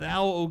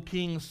thou, O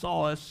king,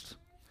 sawest,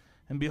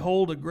 and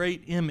behold, a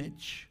great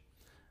image.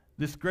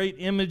 This great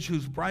image,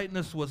 whose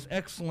brightness was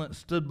excellent,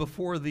 stood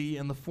before thee,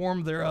 and the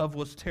form thereof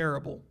was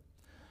terrible.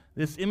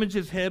 This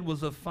image's head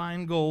was of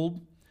fine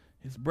gold,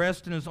 his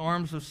breast and his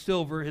arms of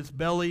silver, his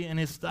belly and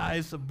his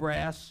thighs of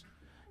brass,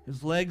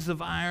 his legs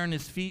of iron,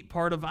 his feet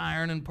part of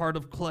iron and part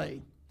of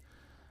clay.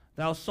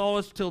 Thou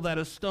sawest till that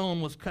a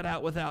stone was cut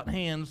out without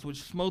hands,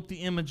 which smote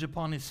the image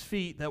upon his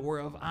feet that were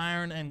of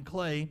iron and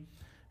clay,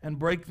 and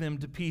brake them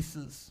to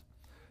pieces.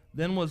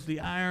 Then was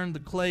the iron, the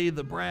clay,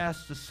 the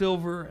brass, the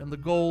silver, and the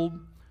gold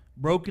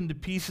broken to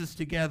pieces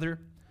together,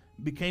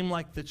 became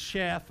like the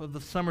chaff of the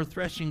summer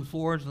threshing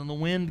floors, and the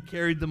wind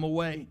carried them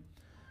away.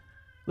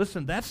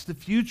 Listen, that's the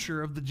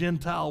future of the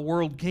Gentile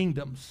world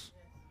kingdoms.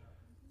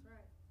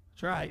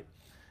 That's right.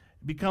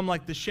 Become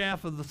like the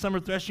chaff of the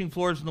summer threshing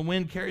floors, and the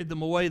wind carried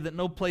them away, that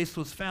no place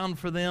was found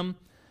for them.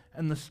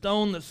 And the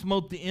stone that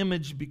smote the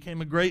image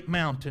became a great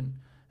mountain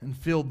and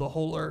filled the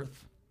whole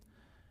earth.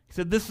 He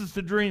said, this is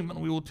the dream,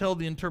 and we will tell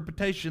the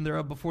interpretation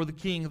thereof before the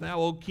king.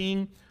 Thou, O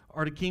king,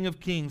 art a king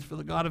of kings, for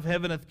the God of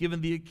heaven hath given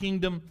thee a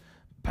kingdom,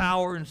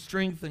 power, and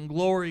strength, and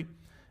glory.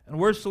 And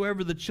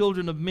wheresoever the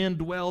children of men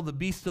dwell, the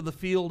beasts of the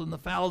field and the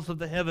fowls of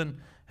the heaven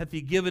hath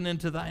he given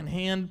into thine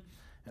hand,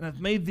 and hath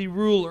made thee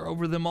ruler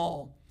over them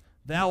all.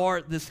 Thou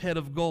art this head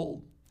of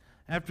gold.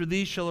 After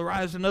thee shall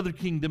arise another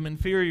kingdom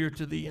inferior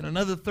to thee, and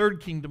another third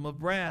kingdom of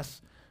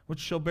brass, which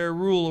shall bear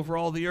rule over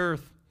all the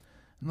earth.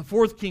 And the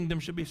fourth kingdom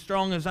shall be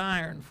strong as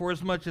iron,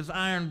 forasmuch as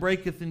iron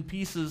breaketh in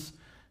pieces,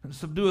 and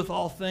subdueth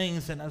all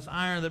things, and as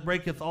iron that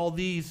breaketh all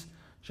these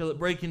shall it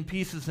break in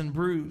pieces and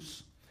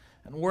bruise.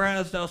 And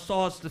whereas thou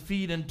sawest the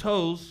feet and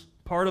toes,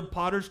 part of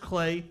potter's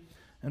clay,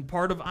 and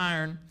part of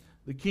iron,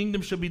 the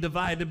kingdom shall be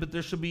divided, but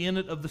there shall be in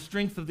it of the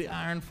strength of the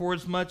iron,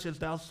 forasmuch as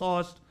thou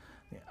sawest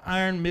the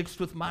iron mixed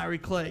with miry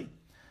clay.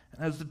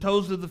 And as the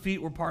toes of the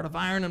feet were part of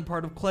iron and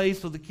part of clay,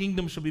 so the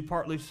kingdom shall be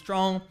partly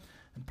strong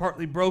and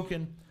partly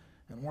broken.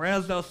 And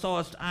whereas thou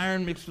sawest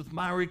iron mixed with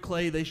miry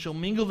clay, they shall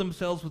mingle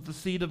themselves with the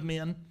seed of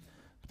men,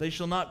 but they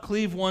shall not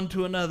cleave one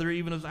to another,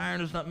 even as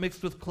iron is not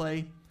mixed with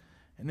clay.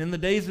 And in the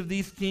days of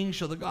these kings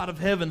shall the God of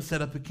heaven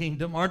set up a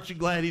kingdom. Aren't you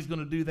glad he's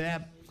going to do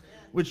that?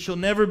 Which shall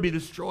never be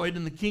destroyed,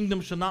 and the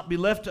kingdom shall not be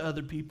left to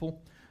other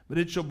people, but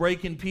it shall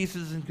break in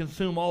pieces and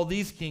consume all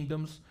these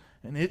kingdoms,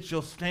 and it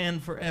shall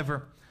stand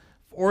forever.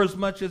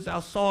 Forasmuch as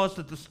thou sawest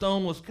that the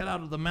stone was cut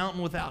out of the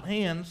mountain without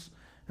hands,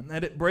 and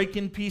that it brake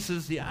in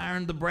pieces the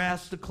iron, the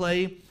brass, the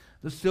clay,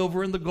 the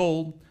silver, and the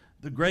gold,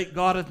 the great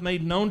God hath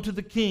made known to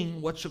the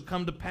king what shall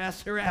come to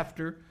pass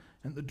hereafter,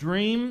 and the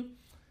dream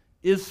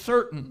is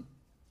certain,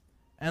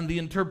 and the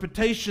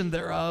interpretation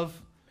thereof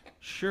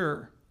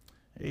sure.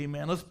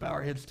 Amen. Let's bow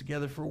our heads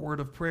together for a word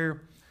of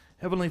prayer.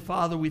 Heavenly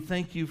Father, we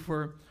thank you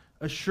for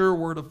a sure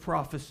word of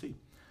prophecy.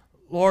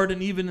 Lord,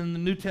 and even in the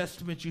New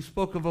Testament, you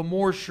spoke of a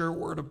more sure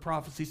word of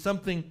prophecy,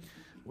 something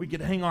we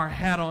could hang our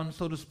hat on,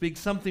 so to speak,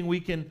 something we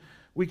can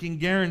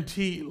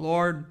guarantee,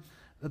 Lord,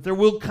 that there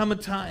will come a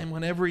time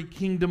when every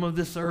kingdom of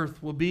this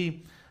earth will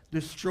be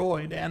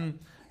destroyed, and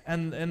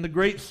the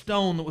great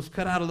stone that was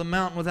cut out of the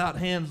mountain without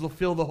hands will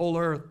fill the whole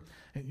earth,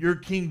 and your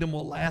kingdom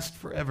will last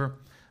forever.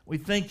 We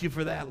thank you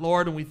for that,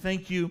 Lord, and we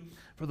thank you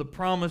for the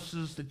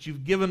promises that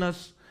you've given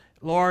us,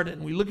 Lord,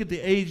 and we look at the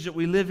age that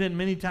we live in.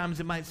 Many times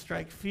it might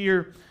strike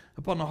fear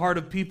upon the heart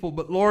of people,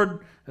 but Lord,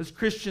 as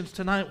Christians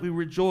tonight, we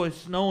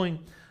rejoice knowing,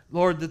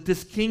 Lord, that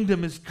this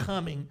kingdom is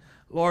coming.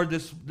 Lord,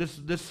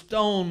 this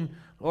stone,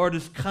 Lord,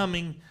 is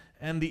coming,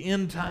 and the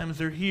end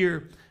times are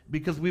here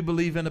because we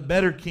believe in a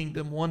better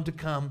kingdom, one to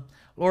come.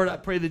 Lord, I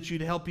pray that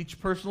you'd help each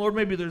person. Lord,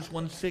 maybe there's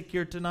one sick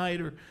here tonight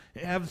or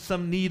have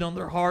some need on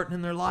their heart and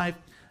in their life.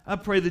 I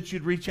pray that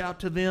you'd reach out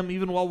to them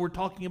even while we're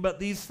talking about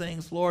these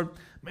things, Lord.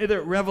 May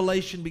their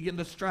revelation begin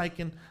to strike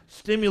and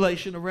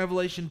stimulation of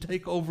revelation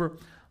take over,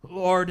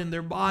 Lord, in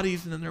their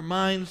bodies and in their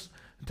minds.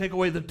 Take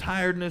away the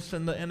tiredness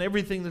and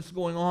everything that's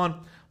going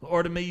on,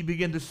 Lord, and may you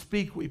begin to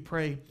speak, we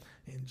pray.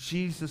 In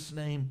Jesus'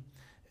 name,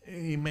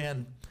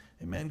 amen.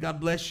 Amen. God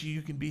bless you.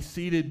 You can be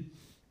seated.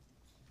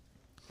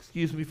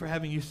 Excuse me for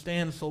having you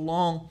stand so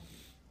long.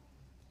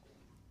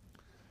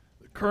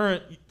 The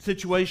current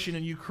situation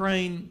in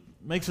Ukraine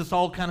makes us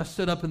all kind of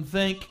sit up and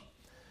think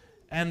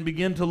and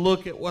begin to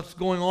look at what's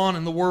going on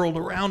in the world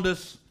around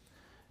us.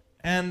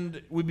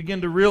 And we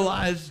begin to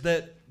realize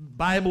that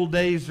Bible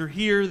days are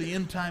here, the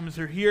end times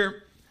are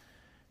here.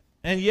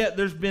 And yet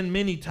there's been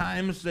many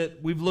times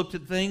that we've looked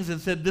at things and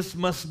said, this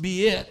must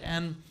be it,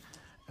 and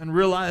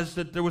realized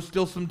that there was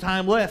still some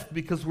time left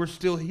because we're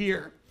still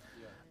here.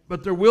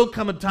 But there will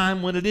come a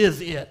time when it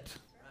is it.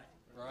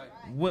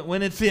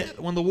 When it's it.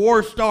 When the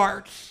war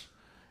starts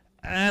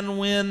and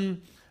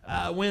when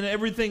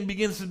everything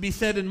begins to be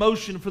set in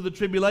motion for the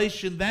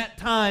tribulation, that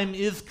time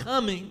is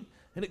coming,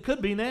 and it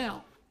could be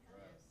now.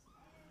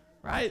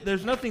 Right?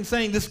 There's nothing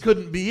saying this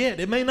couldn't be it.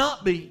 It may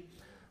not be,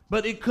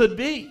 but it could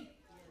be.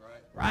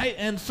 Right?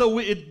 And so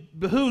it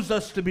behooves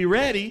us to be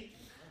ready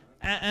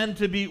and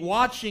to be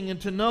watching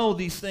and to know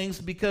these things,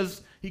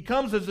 because he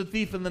comes as a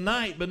thief in the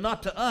night, but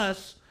not to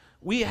us.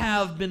 We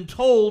have been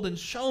told and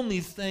shown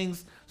these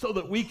things so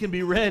that we can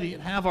be ready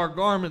and have our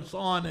garments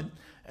on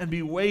and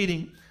be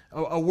waiting,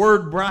 a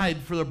word bride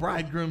for the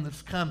bridegroom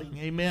that's coming.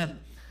 Amen.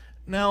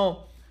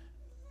 Now,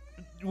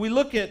 we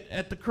look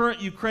at the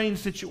current Ukraine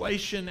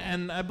situation,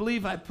 and I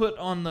believe I put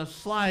on the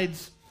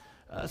slides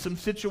some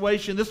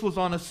situation. This was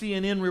on a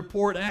CNN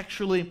report.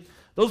 Actually,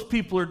 those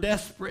people are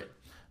desperate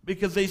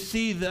because they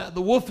see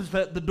the wolf is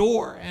at the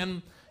door,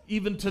 and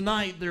even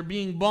tonight they're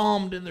being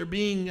bombed and they're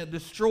being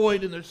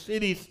destroyed in their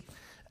cities,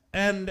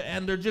 and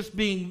they're just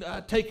being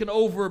taken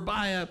over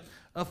by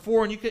a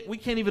foreign. We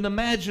can't even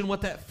imagine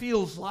what that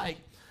feels like.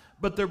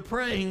 But they're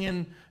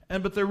praying,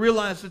 but they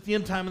realize at the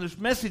end time, and there's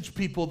message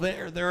people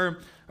there. There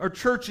are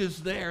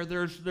churches there.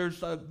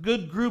 There's a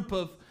good group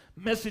of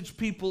message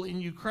people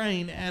in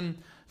Ukraine, and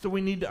so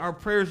our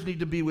prayers need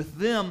to be with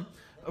them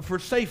for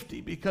safety,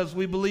 because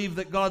we believe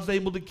that God's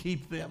able to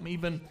keep them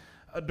even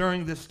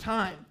during this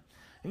time.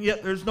 And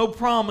yet there's no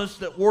promise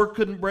that war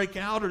couldn't break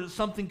out or that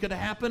something could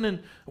happen,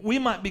 and we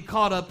might be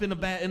caught up in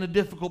a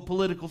difficult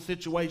political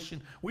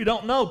situation. We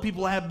don't know.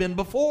 People have been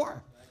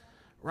before.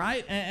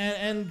 Right?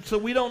 And so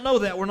we don't know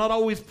that. We're not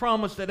always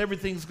promised that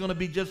everything's going to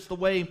be just the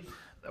way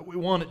that we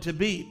want it to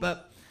be.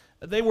 But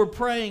they were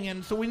praying,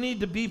 and so we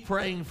need to be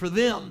praying for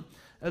them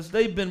as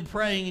they've been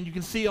praying. And you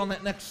can see on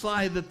that next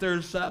slide that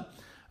there's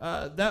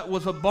that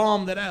was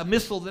a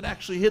missile that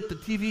actually hit the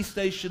TV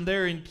station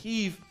there in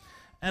Kyiv.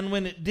 And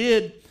when it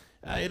did,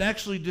 it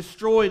actually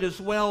destroyed as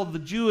well the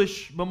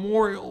Jewish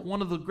memorial.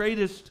 One of the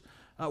greatest,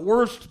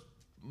 worst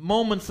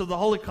moments of the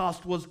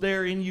Holocaust was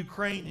there in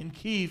Ukraine, in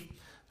Kyiv.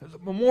 There's a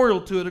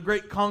memorial to it, a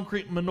great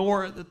concrete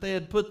menorah that they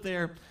had put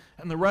there,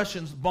 and the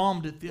Russians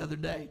bombed it the other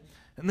day,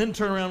 and then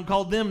turned around and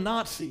called them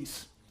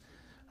Nazis.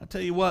 I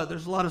tell you what,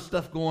 there's a lot of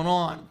stuff going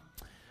on.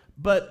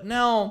 But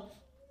the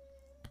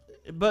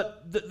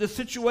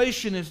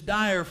situation is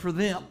dire for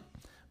them.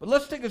 But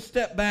let's take a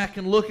step back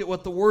and look at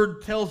what the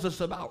Word tells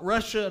us about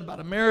Russia, about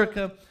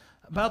America,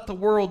 about the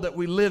world that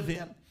we live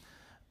in.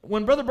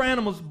 When Brother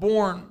Branham was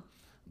born,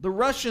 the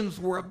Russians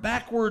were a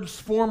backwards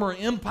former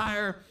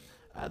empire.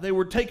 They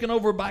were taken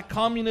over by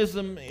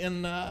communism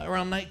in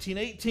around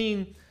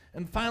 1918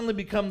 and finally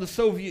become the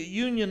Soviet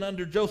Union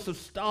under Joseph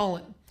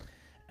Stalin.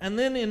 And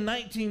then in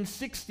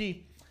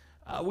 1960,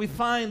 we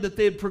find that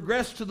they had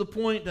progressed to the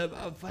point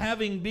of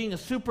being a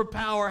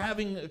superpower,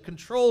 having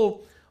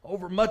control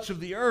over much of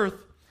the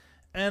earth.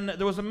 And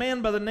there was a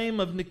man by the name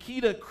of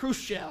Nikita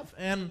Khrushchev,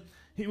 and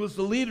he was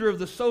the leader of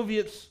the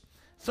Soviets.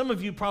 Some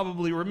of you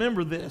probably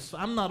remember this.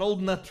 I'm not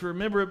old enough to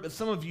remember it, but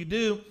some of you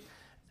do.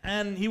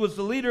 And he was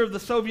the leader of the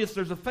Soviets.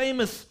 There's a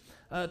famous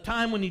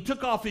time when he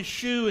took off his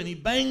shoe and he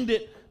banged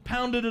it,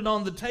 pounded it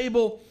on the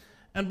table.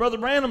 And Brother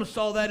Branham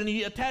saw that, and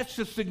he attached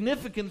a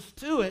significance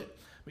to it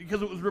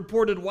because it was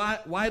reported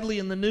widely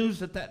in the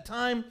news at that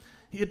time.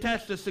 He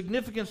attached a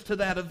significance to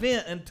that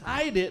event and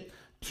tied it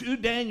to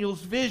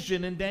Daniel's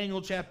vision in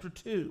Daniel chapter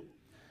 2.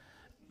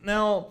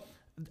 Now,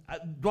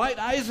 Dwight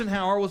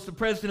Eisenhower was the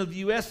president of the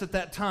U.S. at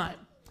that time.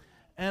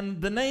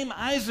 And the name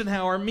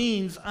Eisenhower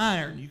means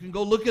iron. You can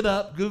go look it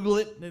up, Google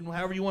it, and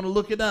however you want to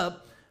look it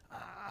up.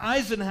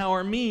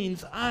 Eisenhower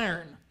means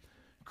iron.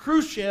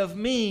 Khrushchev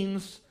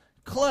means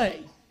clay.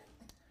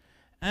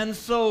 And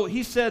so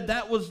he said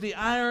that was the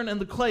iron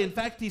and the clay. In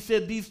fact, he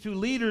said these two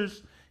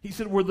leaders, he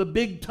said, were the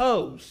big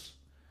toes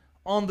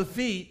on the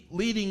feet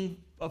leading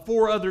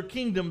 4 other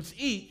kingdoms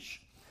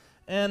each.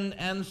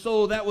 And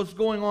so that was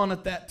going on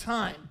at that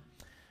time.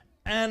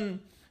 And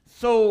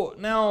so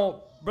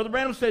now Brother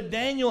Branham said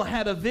Daniel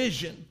had a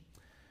vision.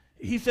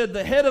 He said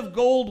the head of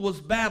gold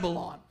was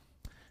Babylon.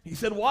 He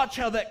said, watch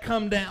how that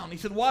come down. He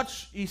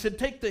said,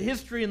 take the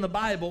history in the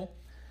Bible.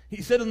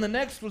 He said, and the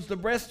next was the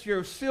breast here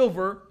of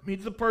silver,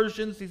 means the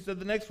Persians. He said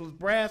the next was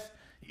brass.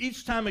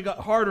 Each time it got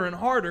harder and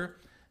harder,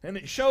 and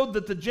it showed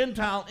that the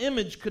Gentile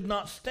image could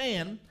not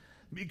stand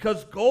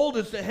because gold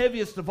is the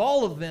heaviest of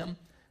all of them,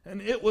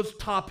 and it was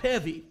top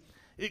heavy.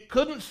 It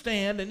couldn't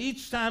stand, and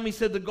each time he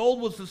said the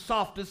gold was the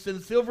softest,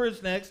 and silver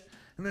is next,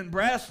 and then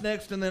brass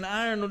next, and then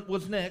iron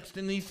was next.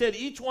 And he said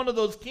each one of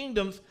those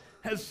kingdoms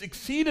has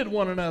succeeded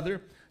one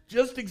another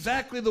just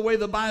exactly the way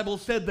the Bible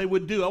said they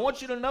would do. I want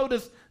you to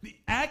notice the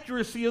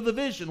accuracy of the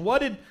vision.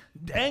 What did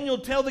Daniel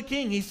tell the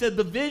king? He said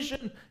the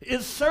vision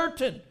is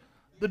certain.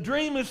 The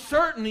dream is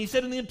certain. He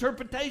said, and the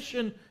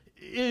interpretation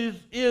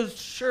is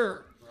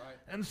sure. Right.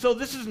 And so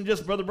this isn't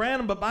just Brother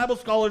Branham, but Bible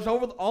scholars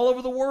all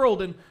over the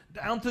world and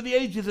down through the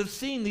ages have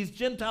seen these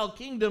Gentile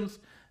kingdoms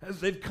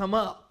as they've come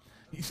up.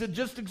 He said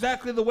just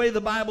exactly the way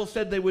the Bible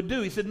said they would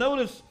do. He said,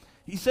 notice,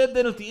 he said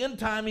then at the end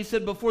time, he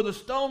said before the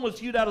stone was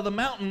hewed out of the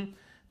mountain,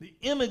 the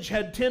image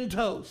had 10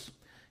 toes.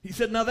 He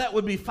said, now that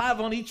would be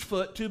 5 on each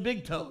foot, 2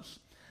 big toes.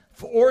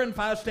 4 and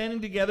 5 standing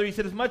together. He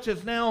said, as much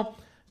as now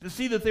to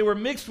see that they were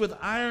mixed with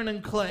iron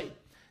and clay.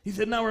 He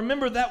said, now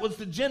remember that was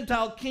the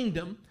Gentile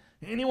kingdom.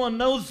 Anyone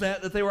knows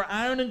that they were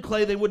iron and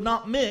clay. They would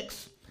not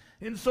mix.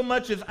 In so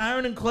much as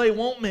iron and clay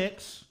won't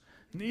mix,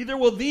 neither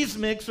will these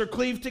mix or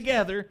cleave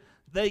together.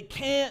 They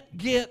can't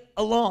get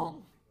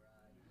along.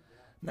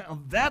 Now,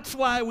 that's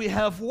why we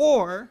have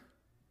war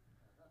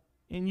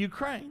in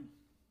Ukraine.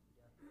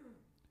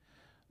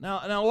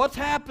 Now what's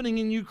happening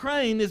in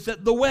Ukraine is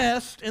that the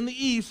West and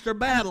the East are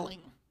battling.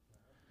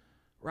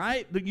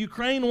 Right? The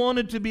Ukraine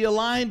wanted to be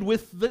aligned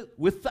with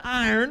the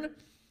iron,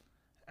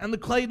 and the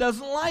clay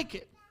doesn't like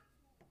it.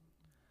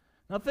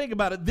 Now think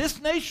about it.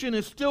 This nation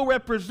is still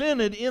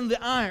represented in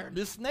the iron.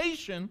 This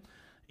nation,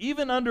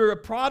 even under a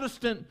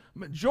Protestant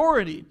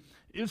majority,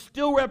 is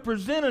still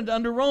represented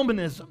under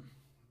Romanism.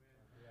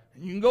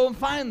 You can go and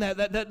find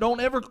that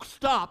don't ever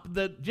stop.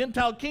 The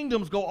Gentile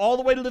kingdoms go all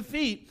the way to the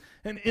feet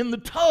and in the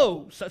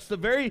toes. That's the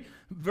very,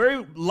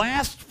 very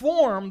last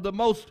form, the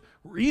most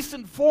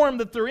recent form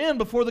that they're in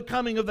before the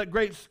coming of that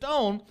great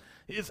stone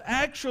is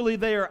actually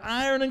they are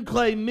iron and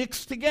clay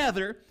mixed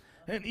together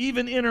and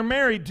even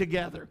intermarried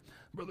together.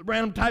 Brother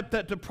Branham typed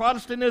that to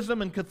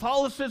Protestantism and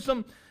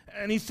Catholicism,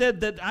 and he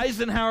said that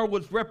Eisenhower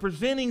was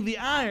representing the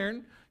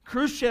iron,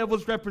 Khrushchev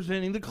was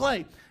representing the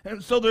clay.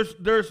 And so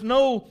there's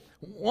no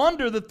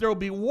wonder that there will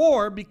be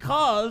war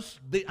because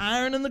the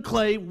iron and the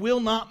clay will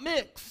not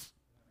mix.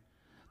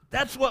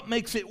 That's what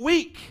makes it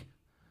weak,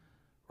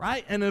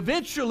 right? And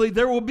eventually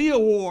there will be a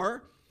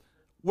war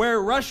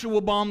where Russia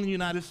will bomb the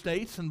United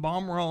States and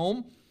bomb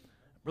Rome.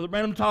 Brother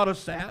Branham taught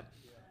us that.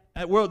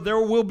 Well, there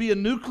will be a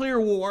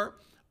nuclear war.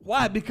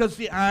 Why? Because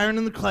the iron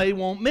and the clay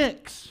won't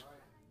mix.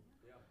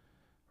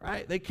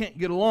 Right? They can't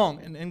get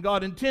along. And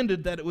God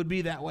intended that it would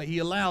be that way. He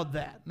allowed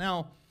that.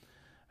 Now,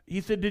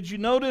 he said, did you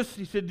notice?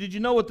 He said, did you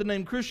know what the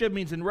name Khrushchev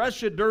means in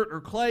Russia? Dirt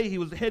or clay. He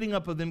was the heading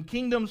up of them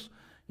kingdoms.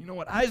 You know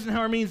what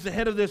Eisenhower means? The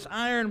head of this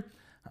iron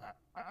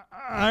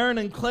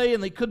and clay,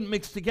 and they couldn't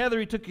mix together.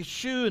 He took his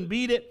shoe and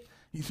beat it.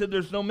 He said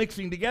there's no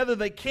mixing together.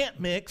 They can't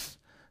mix.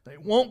 They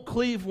won't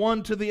cleave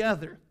one to the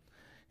other.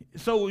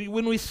 So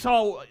when we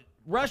saw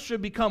Russia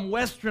become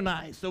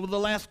westernized over the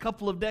last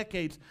couple of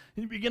decades,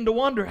 you begin to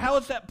wonder, how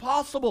is that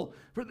possible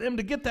for them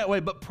to get that way?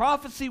 But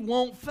prophecy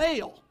won't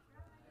fail,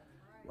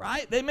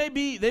 right? They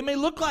may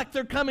look like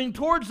they're coming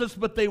towards us,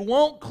 but they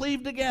won't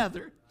cleave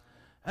together.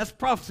 That's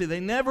prophecy. They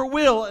never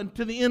will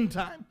until the end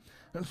time.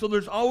 And so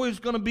there's always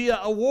going to be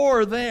a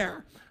war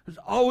there. There's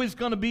always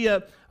going to be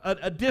a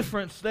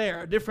difference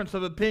there, a difference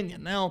of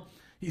opinion. Now,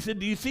 he said,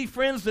 do you see,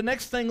 friends, the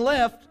next thing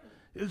left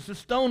is the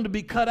stone to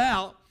be cut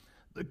out,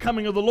 the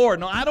coming of the Lord.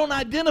 Now, I don't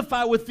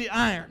identify with the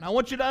iron. I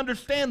want you to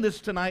understand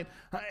this tonight.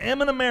 I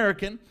am an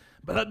American,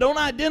 but I don't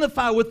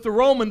identify with the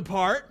Roman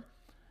part,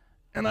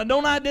 and I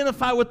don't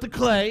identify with the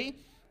clay,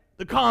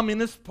 the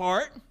communist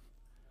part,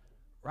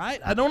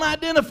 right? I don't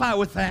identify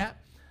with that.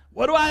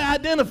 What do I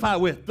identify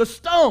with? The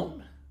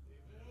stone.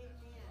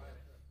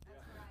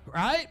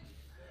 Right?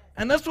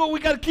 And that's what we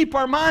got to keep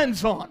our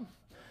minds on.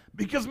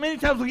 Because many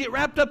times we get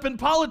wrapped up in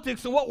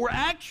politics and what we're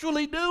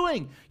actually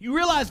doing. You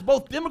realize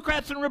both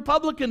Democrats and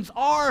Republicans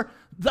are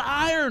the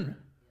iron.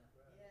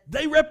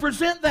 They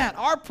represent that.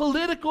 Our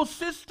political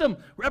system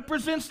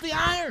represents the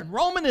iron,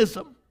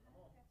 Romanism.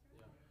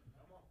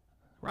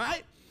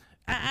 Right?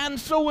 And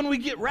so when we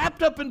get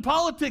wrapped up in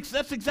politics,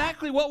 that's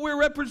exactly what we're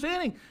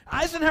representing.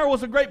 Eisenhower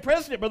was a great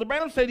president. Brother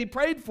Branham said he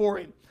prayed for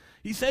him.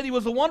 He said he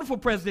was a wonderful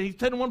president. He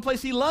said in one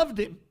place he loved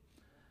him.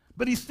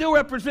 But he still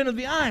represented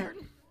the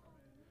iron.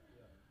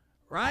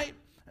 Right?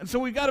 And so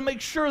we've got to make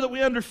sure that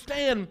we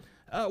understand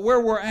where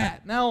we're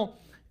at. Now,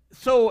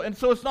 so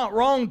it's not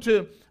wrong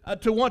to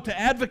want to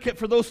advocate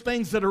for those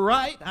things that are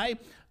right.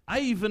 I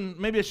even,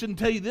 maybe I shouldn't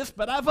tell you this,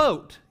 but I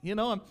vote. You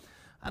know,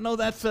 I know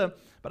that's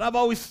but I've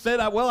always said,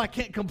 I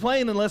can't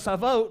complain unless I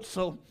vote,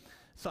 so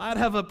I'd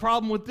have a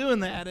problem with doing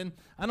that. And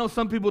I know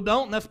some people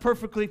don't, and that's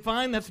perfectly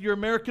fine. That's your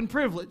American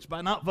privilege.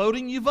 By not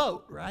voting, you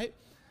vote, right?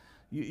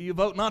 You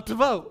vote not to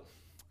vote.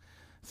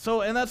 So,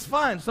 and that's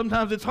fine.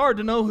 Sometimes it's hard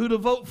to know who to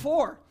vote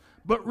for.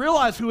 But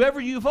realize whoever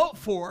you vote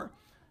for,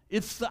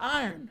 it's the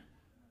iron.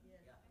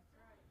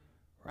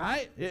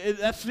 Right?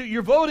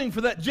 You're voting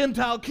for that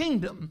Gentile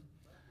kingdom.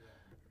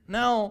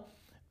 Now,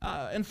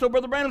 and so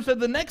Brother Branham said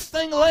the next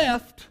thing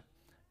left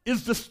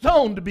is the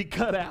stone to be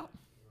cut out.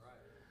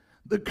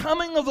 The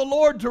coming of the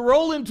Lord to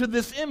roll into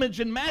this image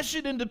and mash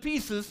it into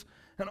pieces,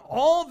 and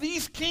all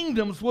these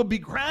kingdoms will be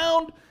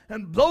ground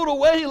and blown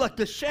away like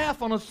the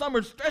chaff on a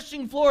summer's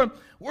threshing floor.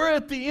 We're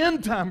at the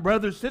end time,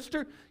 brother,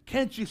 sister.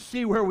 Can't you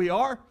see where we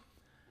are?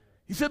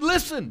 He said,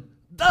 listen,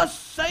 thus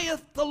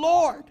saith the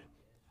Lord.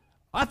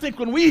 I think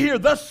when we hear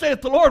thus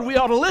saith the Lord, we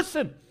ought to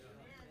listen.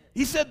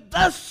 He said,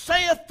 thus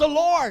saith the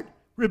Lord,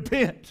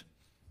 repent.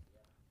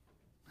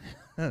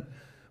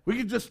 We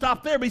could just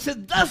stop there, but he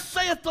said, thus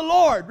saith the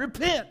Lord,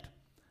 repent.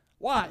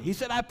 Why? He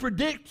said, I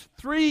predict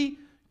 3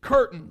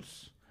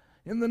 curtains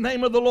in the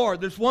name of the Lord.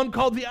 There's one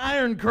called the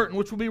Iron Curtain,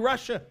 which will be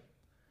Russia.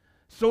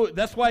 So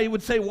that's why he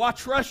would say,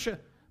 watch Russia.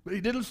 But he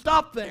didn't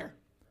stop there.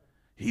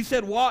 He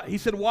said,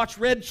 watch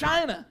Red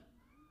China.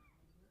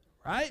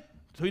 Right?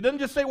 So he doesn't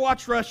just say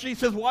watch Russia. He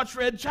says, watch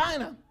Red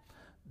China.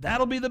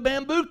 That'll be the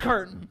bamboo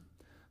curtain.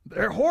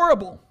 They're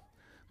horrible.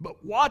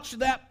 But watch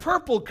that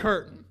purple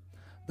curtain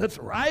that's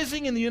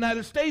rising in the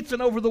United States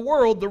and over the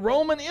world, the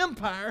Roman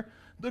Empire,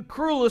 the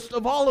cruelest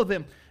of all of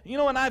them. You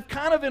know, and I've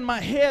kind of in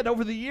my head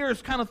over the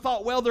years kind of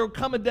thought, well, there will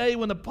come a day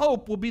when the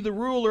Pope will be the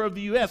ruler of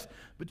the U.S.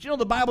 But you know,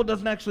 the Bible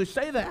doesn't actually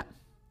say that.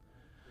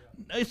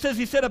 It says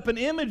he set up an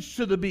image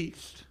to the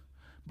beast.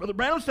 Brother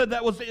Branham said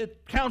that was the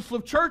Council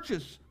of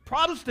Churches,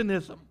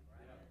 Protestantism.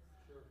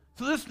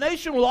 So this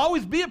nation will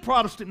always be a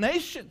Protestant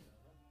nation.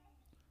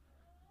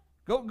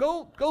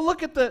 Go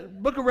look at the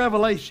book of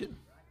Revelation.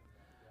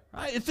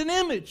 Right? It's an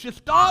image. It's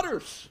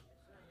daughters.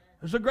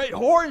 There's a great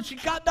whore and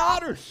she's got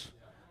daughters.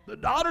 The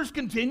daughters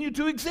continue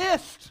to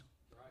exist.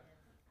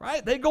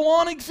 Right? They go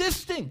on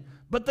existing.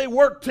 But they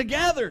work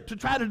together to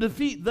try to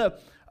defeat the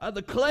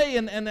clay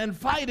and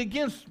fight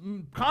against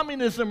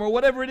communism or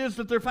whatever it is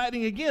that they're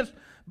fighting against.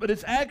 But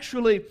it's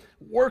actually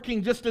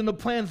working just in the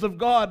plans of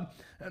God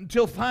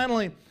until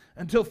finally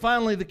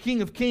the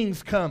King of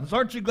Kings comes.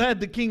 Aren't you glad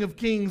the King of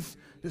Kings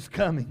is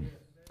coming?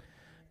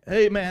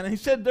 Amen. And he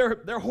said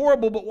they're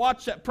horrible, but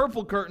watch that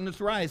purple curtain that's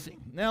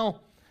rising.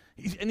 Now,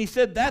 he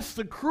said that's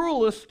the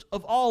cruelest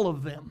of all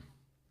of them.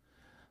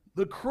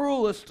 The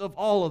cruelest of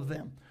all of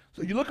them.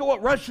 So you look at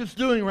what Russia's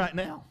doing right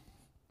now.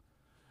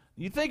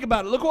 You think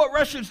about it. Look at what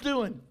Russia's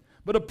doing.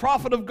 But a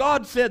prophet of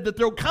God said that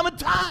there will come a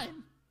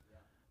time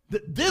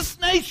that this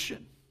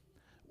nation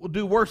will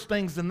do worse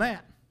things than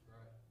that.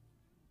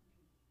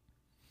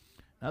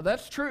 Now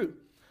that's true.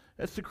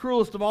 That's the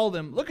cruelest of all of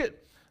them.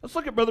 Let's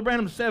look at Brother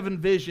Branham's 7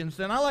 visions.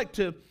 And I like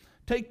to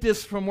take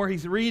this from where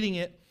he's reading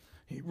it.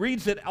 He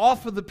reads it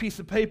off of the piece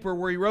of paper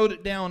where he wrote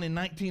it down in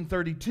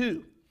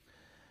 1932.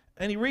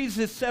 And he reads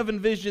his 7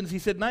 visions. He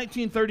said,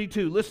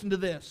 1932, listen to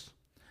this.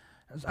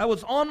 As I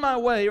was on my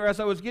way, or as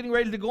I was getting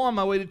ready to go on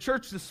my way to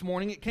church this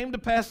morning, it came to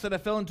pass that I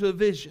fell into a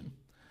vision.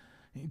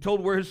 He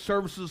told where his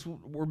services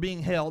were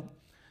being held.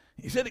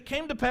 He said, it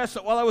came to pass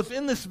that while I was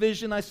in this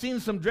vision, I seen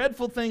some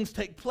dreadful things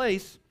take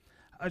place.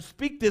 I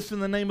speak this in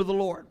the name of the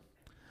Lord.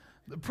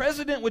 The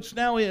president, which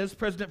now is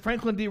President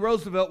Franklin D.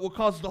 Roosevelt, will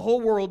cause the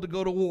whole world to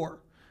go to war.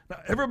 Now,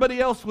 everybody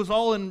else was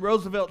all in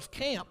Roosevelt's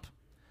camp.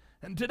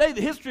 And today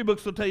the history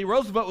books will tell you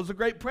Roosevelt was a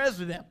great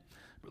president.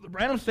 Brother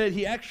Branham said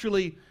he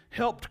actually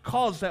helped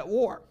cause that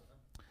war.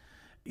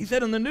 He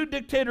said, and the new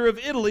dictator of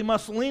Italy,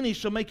 Mussolini,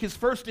 shall make his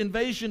first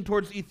invasion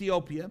towards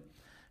Ethiopia.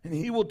 And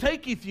he will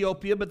take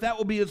Ethiopia, but that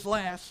will be his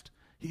last.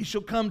 He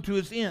shall come to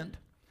his end.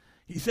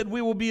 He said,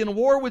 we will be in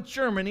war with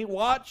Germany.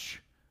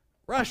 Watch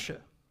Russia.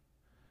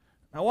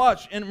 Now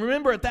watch. And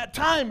remember, at that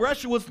time,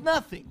 Russia was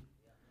nothing.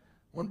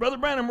 When Brother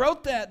Branham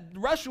wrote that,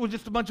 Russia was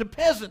just a bunch of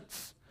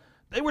peasants.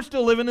 They were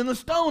still living in the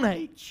Stone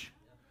Age.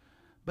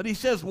 But he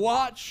says,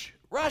 watch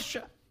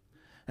Russia.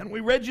 And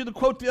we read you the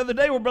quote the other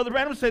day where Brother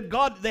Branham said,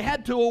 God, they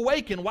had to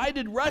awaken. Why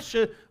did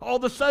Russia all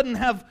of a sudden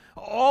have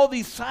all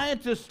these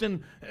scientists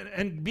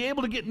and be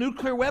able to get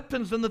nuclear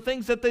weapons and the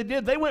things that they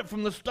did? They went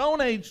from the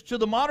Stone Age to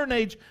the modern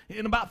age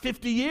in about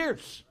 50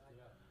 years.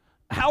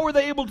 How were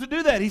they able to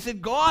do that? He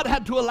said God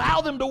had to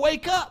allow them to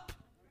wake up.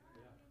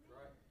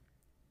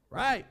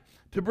 Right.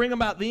 To bring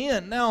about the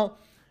end. Now,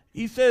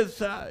 he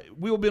says,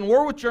 we will be in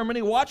war with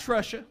Germany. Watch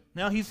Russia.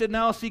 Now, he said,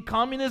 now I see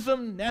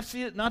communism,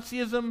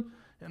 Nazism,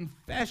 and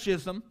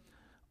fascism.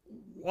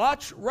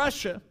 Watch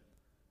Russia.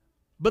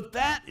 But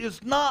that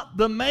is not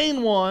the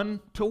main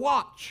one to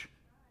watch.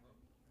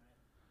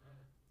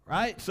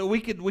 Right? So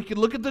we could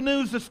look at the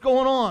news that's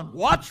going on.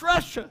 Watch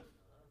Russia.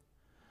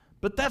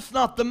 But that's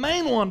not the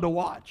main one to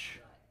watch.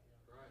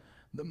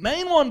 The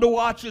main one to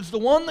watch is the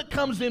one that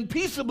comes in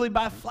peaceably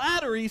by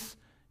flatteries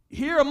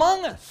here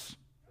among us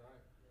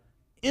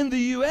in the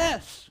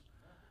U.S.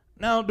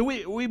 Now, do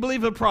we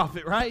believe a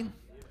prophet, right?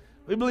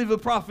 We believe the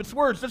prophet's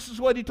words. This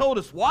is what he told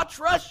us. Watch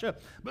Russia,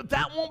 but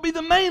that won't be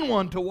the main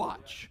one to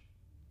watch.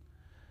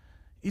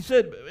 He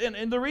said,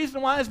 and the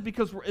reason why is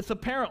because it's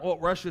apparent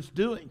what Russia's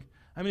doing.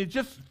 I mean,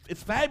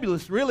 it's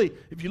fabulous, really,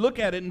 if you look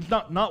at it, and it's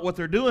not what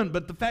they're doing,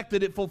 but the fact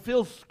that it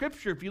fulfills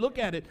Scripture, if you look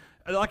at it,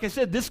 like I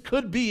said, this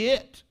could be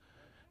it.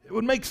 It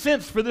would make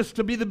sense for this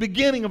to be the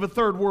beginning of a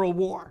third world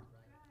war.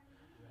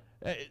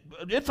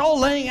 It's all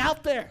laying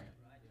out there.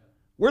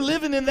 We're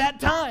living in that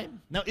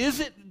time. Now, is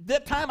it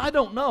that time? I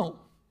don't know.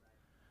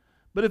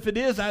 But if it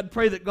is, I'd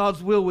pray that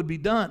God's will would be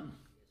done.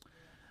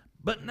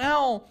 But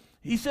now,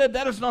 he said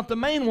that is not the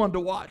main one to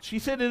watch. He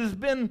said it has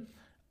been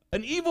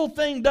an evil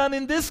thing done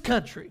in this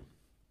country.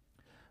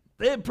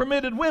 They had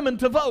permitted women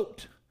to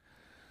vote.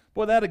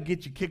 Boy, that'll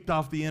get you kicked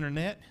off the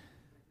internet.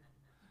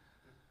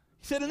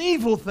 He said an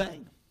evil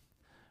thing.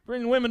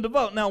 Bringing women to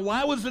vote. Now,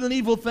 why was it an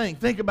evil thing?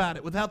 Think about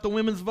it. Without the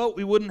women's vote,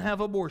 we wouldn't have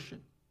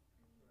abortion.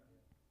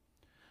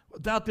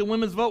 Without the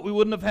women's vote, we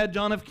wouldn't have had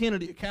John F.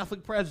 Kennedy, a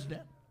Catholic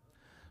president.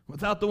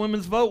 Without the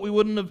women's vote, we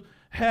wouldn't have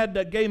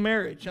had gay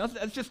marriage.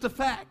 That's just a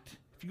fact.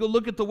 If you go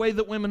look at the way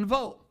that women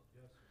vote,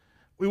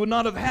 we would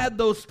not have had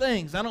those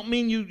things. I don't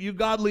mean you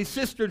godly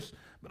sisters,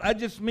 but I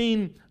just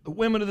mean the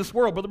women of this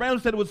world. Brother Branham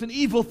said it was an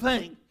evil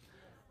thing.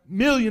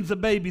 Millions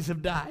of babies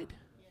have died.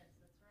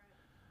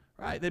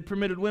 Right? They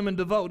permitted women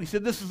to vote. He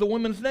said, this is a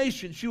women's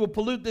nation. She will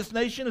pollute this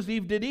nation as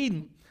Eve did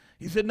Eden.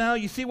 He said, now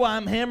you see why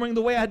I'm hammering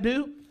the way I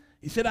do?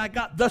 He said, I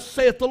got, thus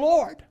saith the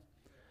Lord.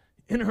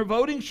 In her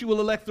voting, she will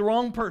elect the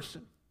wrong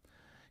person.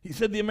 He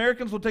said, the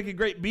Americans will take a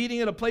great beating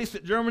at a place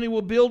that Germany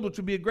will build, which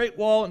will be a great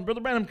wall. And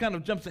Brother Branham kind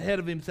of jumps ahead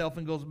of himself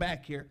and goes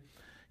back here.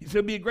 He said,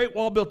 it'll be a great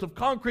wall built of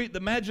concrete.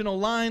 The Maginot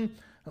Line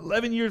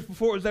 11 years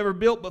before it was ever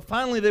built, but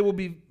finally they will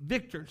be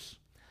victors.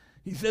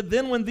 He said,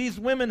 then when these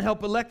women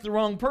help elect the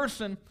wrong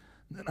person,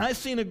 then I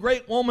seen a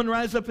great woman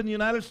rise up in the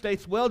United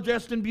States,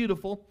 well-dressed and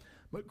beautiful,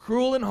 but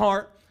cruel in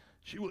heart.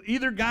 She will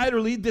either guide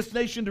or lead this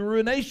nation to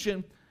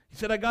ruination. He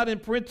said, I got in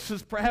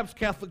parentheses, perhaps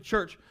Catholic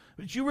Church.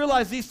 But you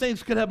realize these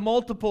things could have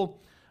multiple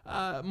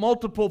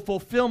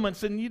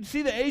fulfillments. And you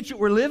see the age that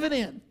we're living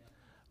in.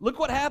 Look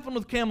what happened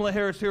with Kamala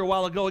Harris here a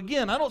while ago.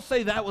 Again, I don't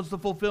say that was the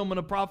fulfillment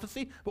of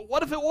prophecy, but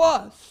what if it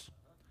was?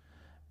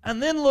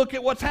 And then look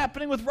at what's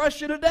happening with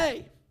Russia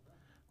today.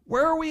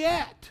 Where are we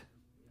at?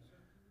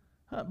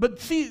 But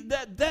see,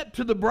 that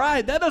to the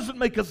bride, that doesn't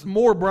make us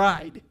more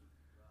bride.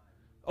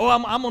 Oh,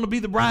 I'm going to be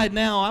the bride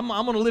now. I'm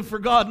going to live for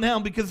God now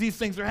because these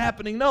things are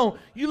happening. No,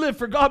 you live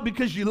for God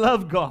because you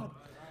love God.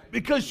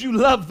 Because you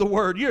love the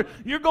Word.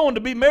 You're going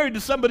to be married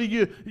to somebody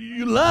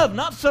you love,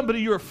 not somebody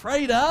you're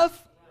afraid of.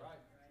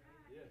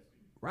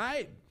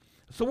 Right?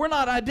 So we're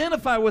not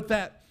identified with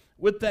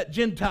that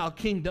Gentile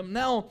kingdom.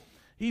 Now,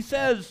 he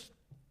said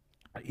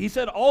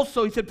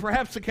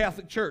perhaps the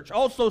Catholic Church.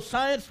 Also,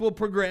 science will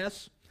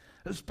progress,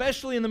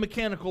 especially in the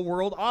mechanical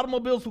world.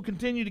 Automobiles will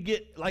continue to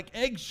get like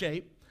egg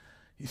shape.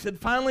 He said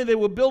finally they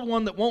will build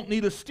one that won't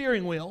need a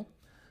steering wheel.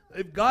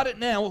 They've got it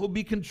now. It will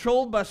be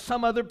controlled by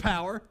some other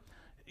power.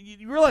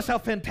 You realize how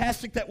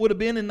fantastic that would have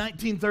been in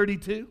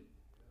 1932?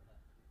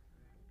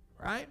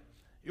 Right?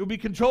 It will be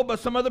controlled by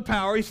some other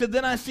power. He said,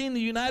 then I seen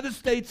the United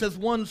States as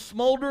one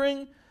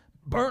smoldering,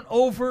 burnt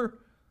over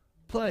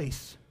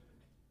place.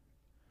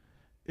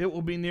 It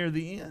will be near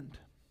the end.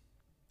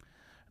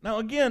 Now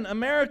again,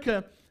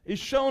 America is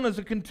shown as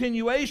a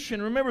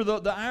continuation. Remember,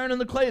 the iron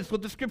and the clay, it's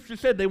what the Scripture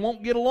said. They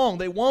won't get along.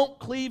 They won't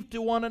cleave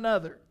to one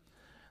another.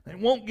 They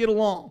won't get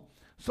along.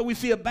 So we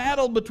see a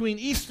battle between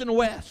East and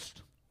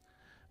West.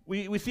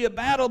 We see a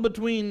battle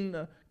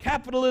between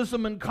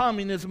capitalism and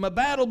communism, a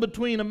battle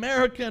between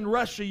America and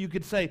Russia, you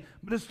could say.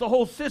 But it's the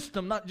whole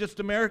system, not just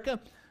America,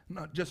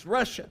 not just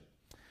Russia.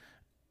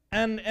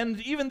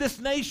 And even this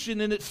nation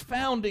in its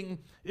founding,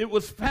 it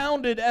was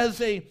founded as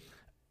a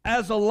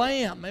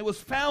lamb. It was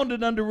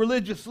founded under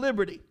religious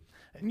liberty.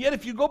 And yet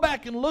if you go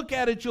back and look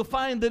at it, you'll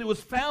find that it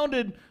was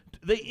founded,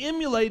 they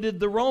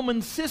emulated the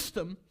Roman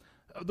system,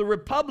 the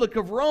Republic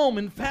of Rome,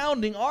 in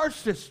founding our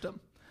system.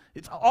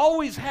 It's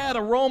always had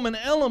a Roman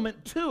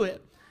element to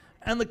it.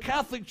 And the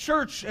Catholic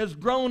Church has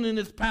grown in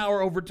its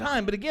power over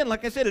time. But again,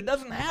 like I said, it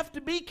doesn't have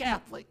to be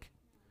Catholic.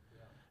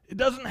 It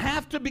doesn't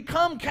have to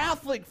become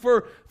Catholic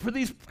for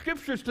these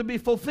scriptures to be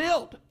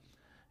fulfilled.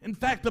 In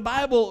fact, the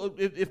Bible,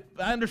 if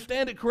I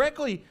understand it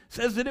correctly,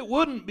 says that it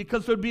wouldn't,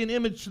 because there would be an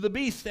image to the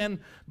beast,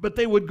 but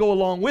they would go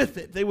along with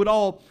it. They would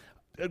all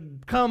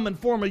come and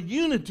form a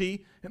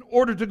unity in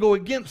order to go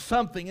against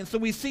something. And so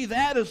we see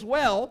that as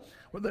well,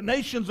 where the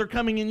nations are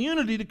coming in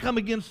unity to come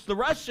against the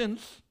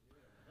Russians.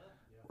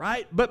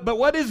 Right? But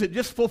what is it?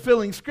 Just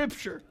fulfilling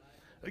Scripture.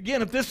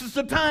 Again, if this is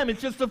the time,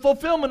 it's just the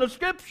fulfillment of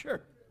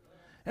Scripture.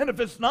 And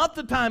if it's not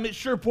the time, it's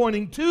sure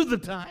pointing to the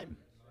time.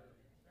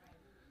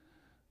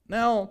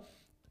 Now,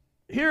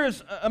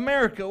 here's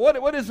America.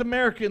 What is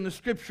America in the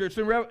Scripture? It's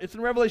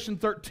in Revelation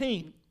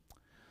 13.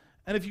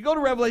 And if you go to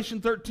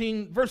Revelation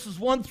 13, verses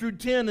 1 through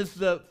 10 is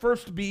the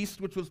first beast,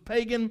 which was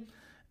pagan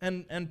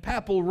and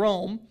papal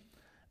Rome.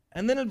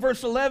 And then in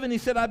verse 11, he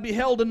said, I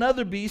beheld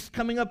another beast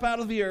coming up out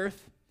of the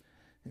earth.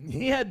 And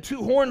he had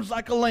two horns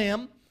like a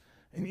lamb,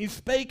 and he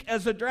spake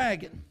as a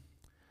dragon.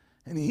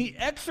 And he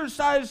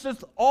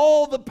exerciseth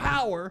all the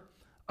power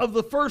of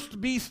the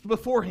first beast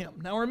before him.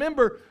 Now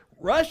remember,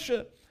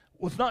 Russia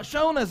was not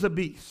shown as a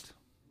beast.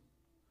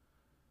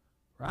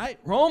 Right?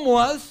 Rome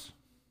was,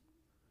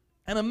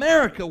 and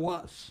America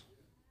was.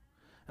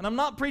 And I'm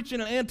not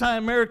preaching an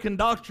anti-American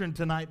doctrine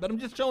tonight, but I'm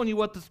just showing you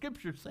what the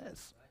Scripture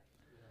says.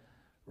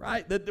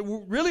 Right? That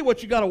really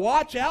what you got to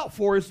watch out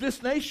for is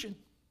this nation.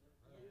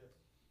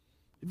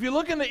 If you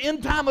look into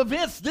end time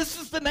events, this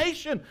is the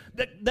nation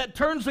that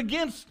turns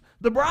against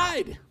the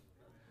bride.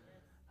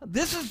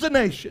 This is the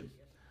nation.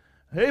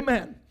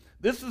 Amen.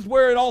 This is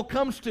where it all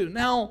comes to.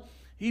 Now,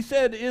 he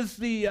said,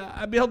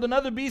 I beheld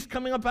another beast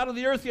coming up out of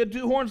the earth. He had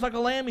two horns like a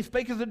lamb. He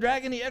spake as a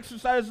dragon. He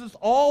exercises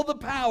all the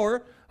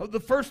power of the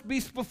first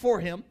beast before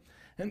him,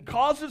 and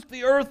causeth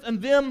the earth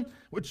and them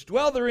which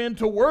dwell therein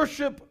to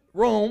worship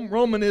Rome,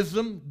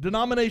 Romanism,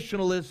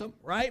 denominationalism,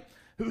 right?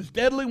 Whose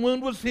deadly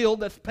wound was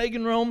healed. That's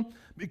pagan Rome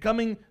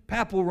becoming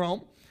papal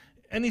Rome.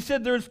 And he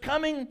said there's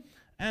coming,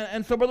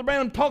 and so Brother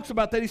Branham talks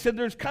about that. He said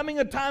there's coming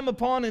a time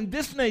upon in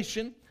this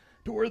nation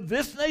to where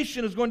this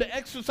nation is going to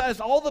exercise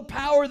all the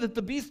power that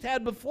the beast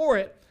had before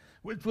it,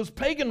 which was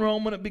pagan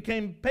Rome when it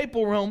became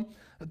papal Rome.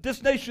 That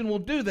this nation will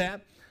do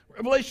that.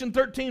 Revelation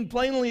 13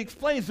 plainly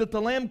explains that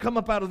the Lamb come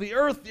up out of the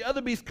earth, the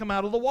other beast come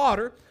out of the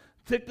water,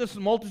 thickness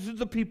and multitudes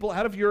of people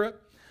out of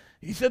Europe.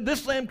 He said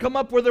this Lamb come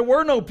up where there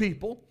were no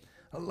people.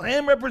 A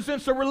lamb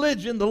represents a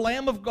religion, the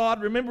Lamb of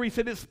God. Remember, he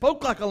said it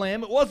spoke like a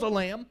lamb. It was a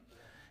lamb.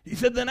 He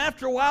said then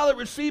after a while it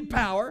received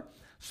power,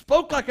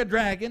 spoke like a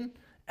dragon,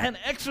 and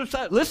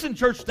exercised. Listen,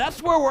 church,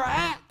 that's where we're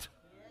at.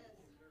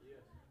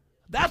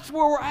 That's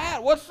where we're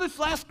at. What's this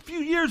last few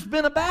years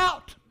been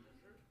about?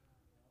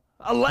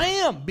 A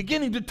lamb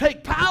beginning to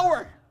take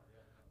power,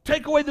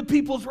 take away the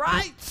people's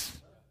rights.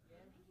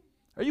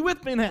 Are you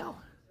with me now?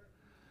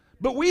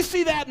 But we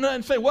see that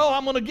and say, well,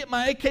 I'm going to get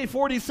my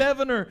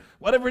AK-47 or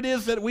whatever it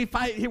is that we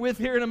fight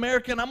here in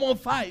America, and I'm going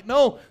to fight.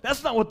 No,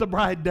 that's not what the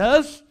bride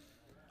does.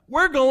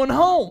 We're going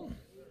home.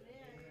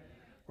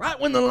 Right?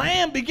 When the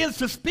Lamb begins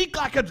to speak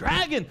like a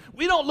dragon,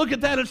 we don't look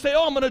at that and say,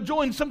 oh, I'm going to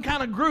join some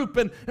kind of group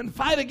and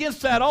fight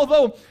against that.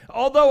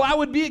 Although I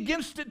would be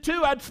against it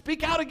too. I'd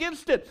speak out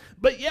against it.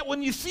 But yet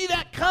when you see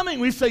that coming,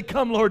 we say,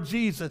 come, Lord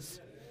Jesus.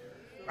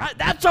 Right?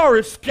 That's our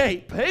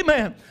escape.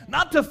 Amen.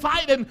 Not to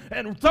fight and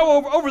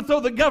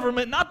overthrow the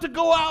government, not to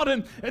go out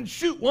and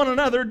shoot one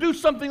another, do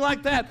something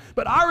like that.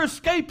 But our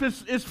escape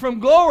is from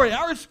glory.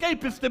 Our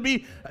escape is to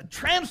be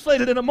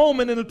translated in a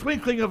moment, in a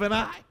twinkling of an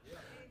eye.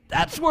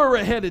 That's where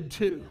we're headed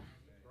to.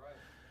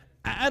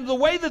 And the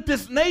way that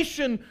this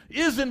nation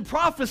is in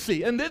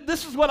prophecy, and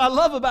this is what I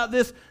love about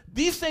this,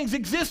 these things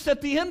exist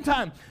at the end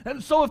time.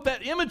 And so if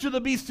that image of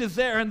the beast is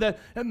there and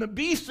the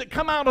beast that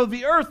come out of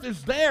the earth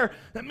is there,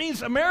 that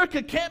means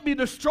America can't be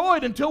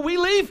destroyed until we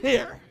leave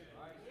here.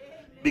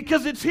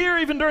 Because it's here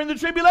even during the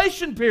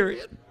tribulation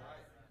period.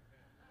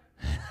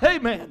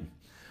 Amen.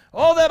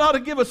 All that ought to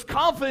give us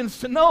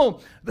confidence to know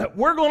that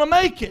we're going to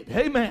make it.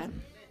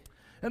 Amen.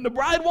 And the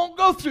bride won't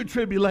go through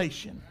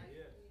tribulation.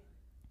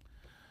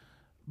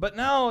 But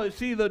now,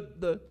 see,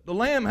 the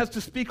Lamb has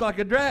to speak like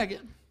a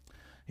dragon.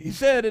 He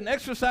said, and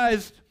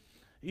exercised,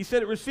 he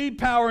said, it received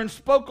power and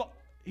spoke,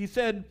 he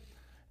said,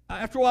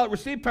 after a while it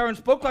received power and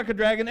spoke like a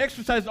dragon,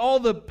 exercised all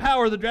the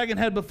power the dragon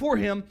had before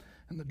him,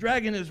 and the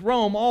dragon is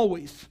Rome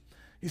always.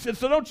 He said,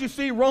 so don't you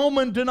see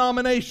Roman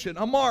denomination,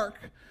 a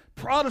mark,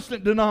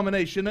 Protestant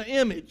denomination, an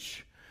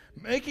image,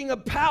 making a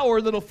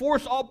power that'll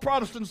force all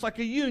Protestants like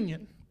a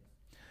union.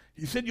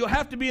 He said, you'll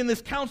have to be in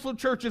this council of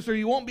churches or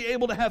you won't be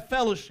able to have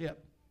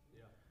fellowship. Yeah.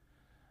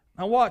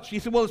 Now watch. He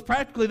said, well, it's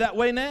practically that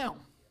way now.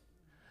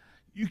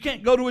 You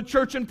can't go to a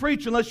church and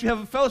preach unless you have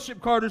a fellowship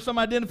card or some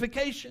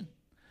identification.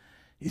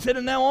 He said,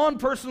 and now on,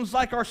 persons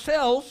like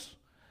ourselves,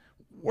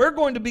 we're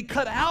going to be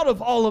cut out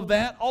of all of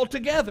that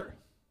altogether.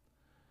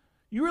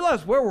 You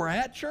realize where we're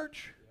at,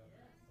 church?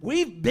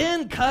 We've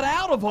been cut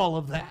out of all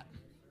of that.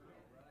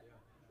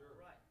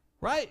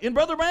 Right? In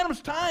Brother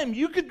Branham's time,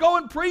 you could go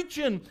and preach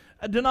in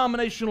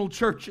denominational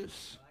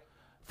churches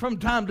from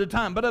time to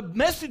time. But a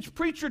message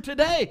preacher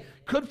today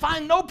could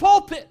find no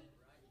pulpit.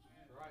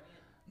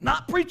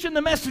 Not preaching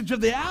the message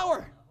of the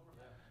hour.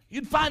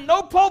 You'd find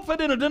no pulpit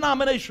in a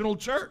denominational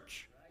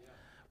church.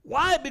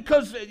 Why?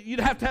 Because you'd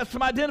have to have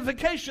some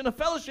identification, a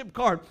fellowship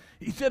card.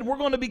 He said, we're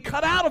going to be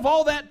cut out of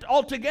all that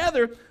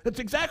altogether. That's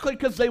exactly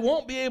because they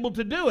won't be able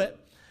to do it.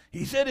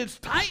 He said it's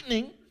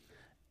tightening.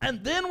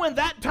 And then when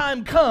that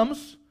time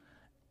comes,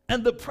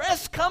 and the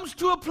press comes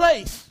to a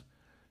place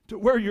to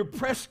where you're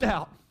pressed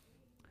out.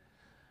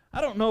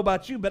 I don't know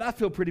about you, but I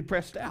feel pretty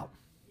pressed out.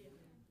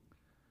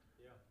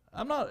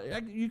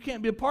 You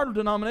can't be a part of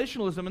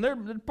denominationalism. And there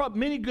are probably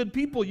many good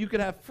people. You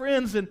could have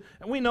friends, and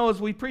we know as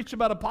we preach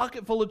about a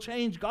pocket full of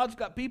change, God's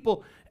got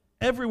people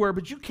everywhere,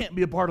 but you can't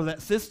be a part of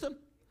that system.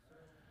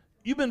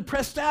 You've been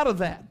pressed out of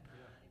that.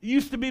 It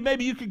used to be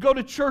maybe you could go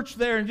to church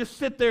there and just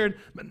sit there,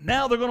 but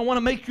now they're going to want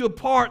to make you a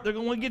part. They're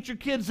going to want to get your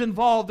kids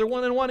involved. They're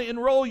going to want to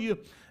enroll you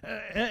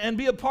and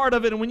be a part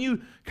of it. And when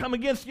you come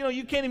against,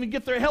 you can't even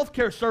get their health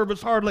care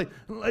service hardly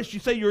unless you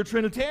say you're a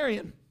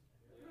Trinitarian.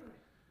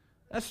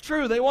 That's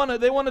true. They want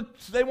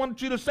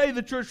you to say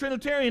that you're a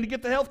Trinitarian to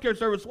get the health care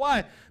service.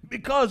 Why?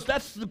 Because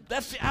that's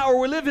the hour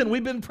we live in.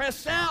 We've been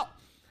pressed out.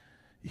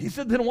 He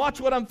said, then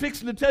watch what I'm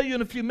fixing to tell you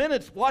in a few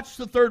minutes. Watch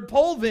the third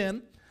poll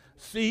then.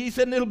 See, he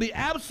said, and it'll be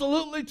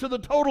absolutely to the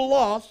total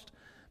lost,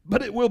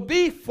 but it will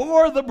be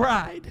for the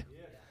bride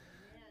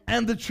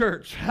and the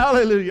church.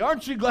 Hallelujah.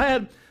 Aren't you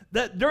glad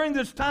that during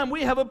this time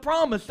we have a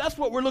promise? That's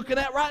what we're looking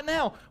at right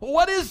now. Well,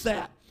 what is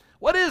that?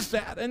 What is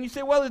that? And you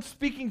say, well, it's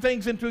speaking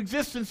things into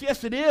existence.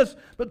 Yes, it is.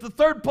 But the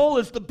third pole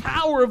is the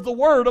power of the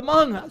Word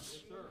among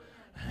us.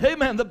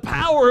 Amen. The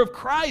power of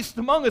Christ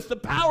among us, the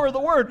power of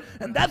the Word.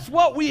 And that's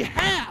what we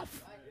have.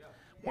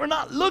 We're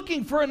not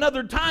looking for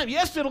another time.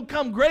 Yes, it'll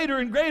come greater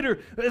and greater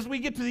as we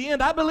get to the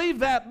end. I believe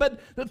that. But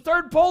the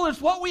third pole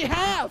is what we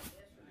have.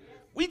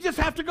 We just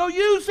have to go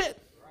use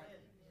it.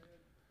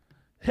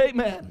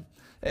 Amen.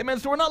 Amen.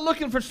 So we're not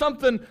looking for some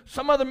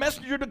other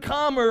messenger to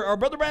come or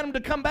Brother Branham to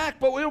come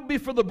back, but it'll be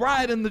for the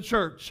bride and the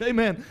church.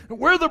 Amen.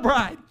 We're the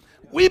bride.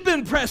 We've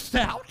been pressed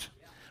out.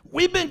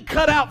 We've been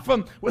cut out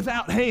from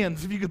without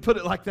hands, if you could put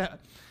it like that.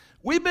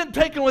 We've been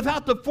taken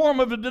without the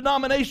form of a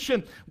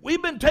denomination.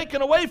 We've been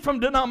taken away from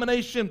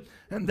denomination,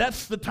 and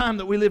that's the time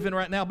that we live in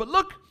right now. But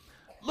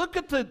look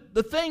at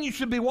the thing you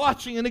should be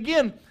watching. And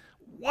again,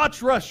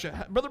 watch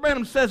Russia. Brother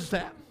Branham says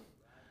that.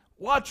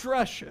 Watch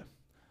Russia.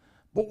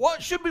 But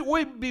what should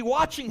we be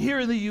watching here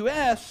in the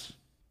U.S.?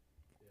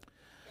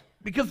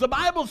 Because the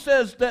Bible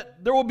says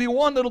that there will be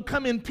one that will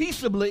come in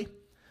peaceably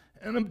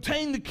and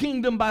obtain the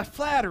kingdom by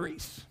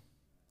flatteries.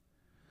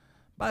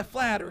 By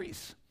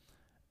flatteries.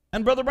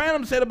 And Brother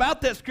Branham said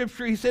about that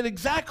scripture, he said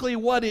exactly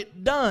what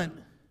it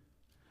done.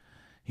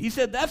 He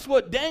said that's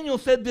what Daniel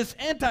said this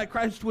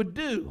Antichrist would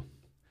do.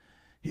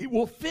 He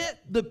will fit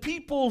the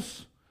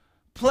people's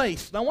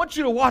place. Now I want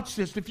you to watch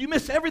this. If you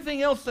miss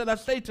everything else that I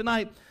say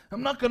tonight,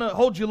 I'm not going to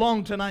hold you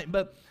long tonight,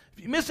 but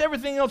if you miss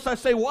everything else I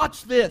say,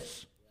 watch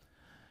this.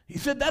 He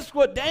said that's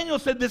what Daniel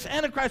said this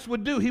Antichrist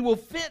would do. He will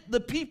fit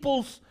the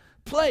people's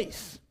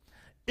place.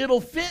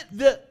 It'll fit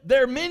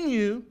their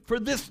menu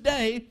for this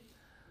day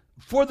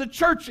for the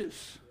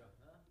churches.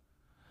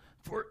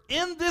 For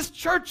in this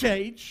church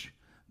age,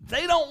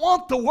 they don't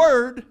want the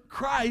word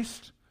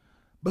Christ,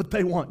 but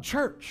they want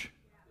church.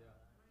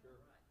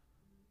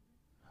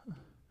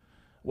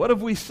 What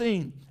have we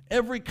seen?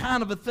 Every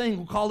kind of a thing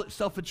will call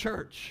itself a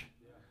church.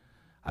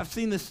 I've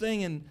seen this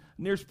thing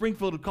near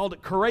Springfield who called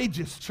it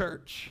Courageous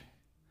Church.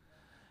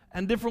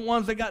 And different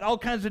ones, they got all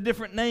kinds of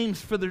different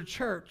names for their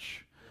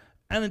church.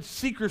 And it's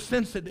seeker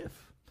sensitive.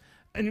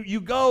 And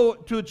you go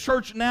to a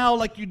church now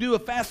like you do a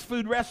fast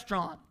food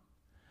restaurant.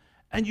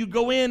 And you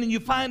go in and you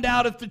find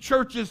out if the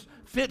church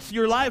fits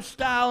your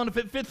lifestyle and if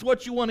it fits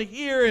what you want to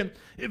hear, and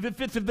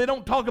if they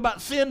don't talk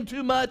about sin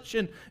too much,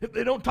 and if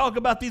they don't talk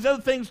about these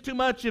other things too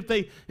much, if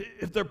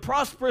they're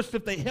prosperous,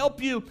 if they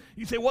help you,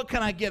 you say, what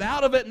can I get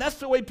out of it? And that's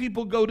the way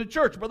people go to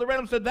church. Brother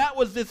Branham said that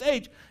was this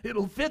age.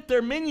 It'll fit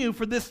their menu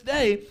for this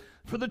day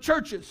for the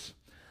churches.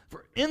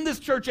 For in this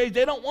church age,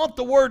 they don't want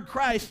the word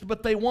Christ,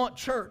 but they want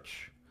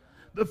church.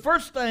 The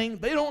first thing,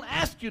 they don't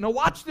ask you. Now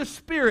watch this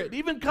spirit. It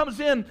even comes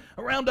in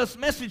around us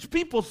message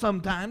people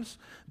sometimes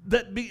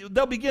that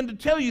they'll begin to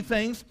tell you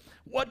things.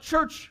 What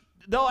church,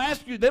 they'll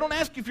ask you. They don't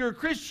ask you if you're a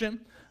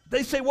Christian.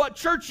 They say what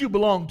church you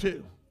belong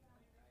to.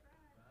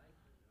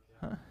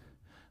 Huh?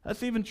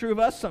 That's even true of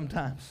us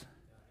sometimes.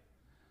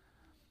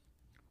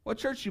 What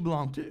church you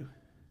belong to.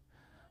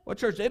 What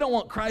church? They don't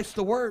want Christ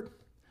the Word.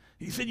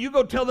 He said, you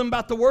go tell them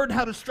about the Word,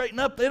 how to straighten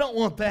up. They don't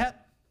want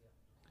that.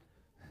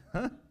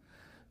 Huh?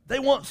 They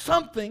want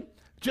something,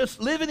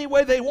 just live any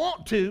way they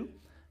want to,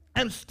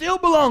 and still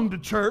belong to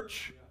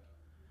church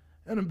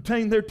and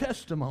obtain their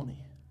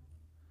testimony.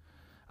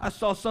 I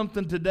saw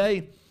something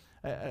today.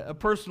 A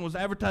person was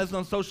advertising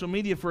on social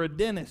media for a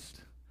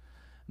dentist.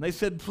 And they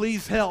said,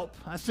 please help.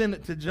 I sent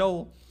it to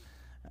Joel.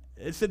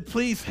 It said,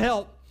 please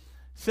help.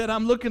 It said,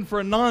 I'm looking for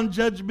a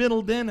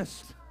non-judgmental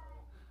dentist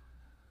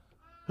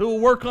who will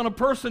work on a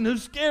person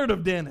who's scared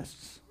of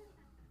dentists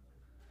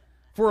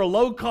for a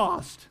low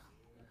cost.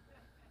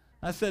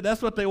 I said,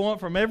 that's what they want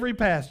from every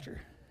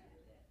pastor.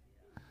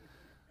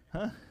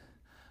 Huh?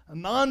 A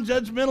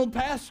non-judgmental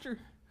pastor,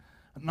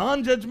 a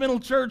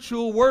non-judgmental church who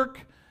will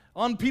work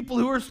on people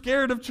who are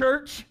scared of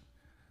church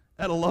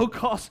at a low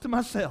cost to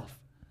myself.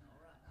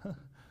 Huh?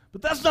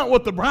 But that's not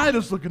what the bride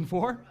is looking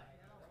for.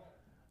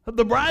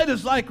 The bride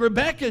is like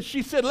Rebecca.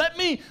 She said, let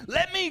me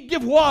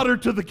give water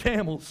to the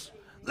camels.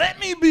 Let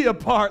me be a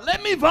part.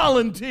 Let me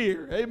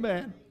volunteer.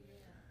 Amen.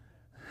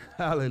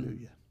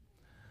 Hallelujah.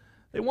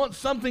 They want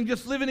something,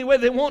 just live any way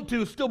they want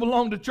to, still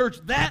belong to church.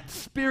 That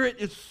spirit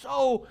is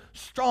so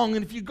strong.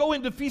 And if you go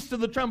into Feast of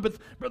the Trumpets,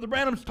 Brother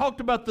Branham's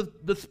talked about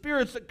the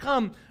spirits that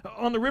come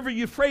on the river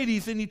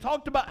Euphrates, and he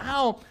talked about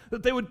how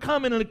that they would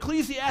come in an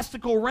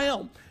ecclesiastical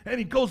realm. And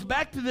he goes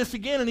back to this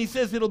again, and he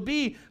says it'll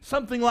be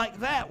something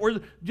like that, where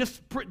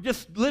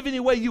just live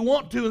any way you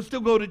want to and still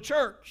go to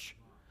church.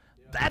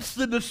 That's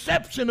the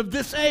deception of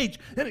this age,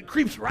 and it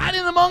creeps right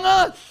in among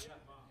us.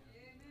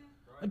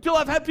 Until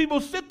I've had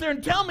people sit there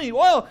and tell me,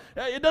 well,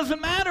 it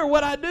doesn't matter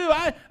what I do.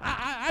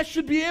 I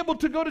should be able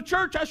to go to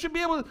church. I should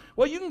be able to.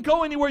 Well, you can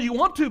go anywhere you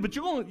want to, but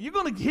you're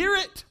going to hear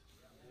it.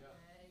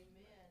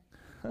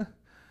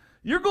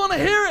 You're going to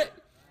hear it.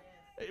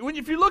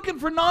 If you're looking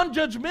for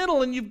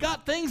non-judgmental and you've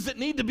got things that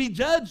need to be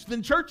judged,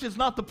 then church is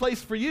not the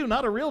place for you,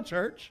 not a real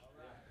church.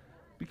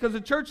 Because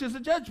a church is a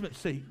judgment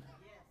seat.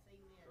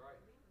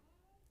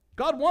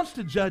 God wants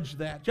to judge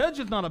that. Judge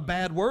is not a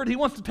bad word. He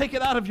wants to take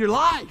it out of your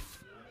life.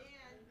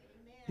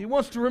 He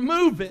wants to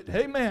remove it.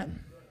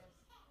 Amen.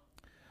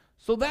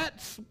 So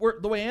that's where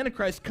the way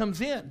Antichrist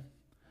comes in.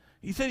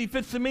 He said he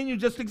fits the menu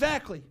just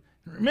exactly.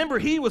 Remember,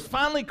 he was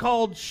finally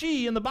called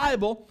she in the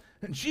Bible,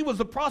 and she was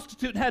a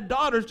prostitute and had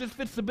daughters, just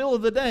fits the bill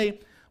of the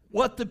day.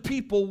 What the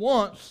people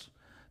wants,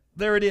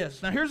 there it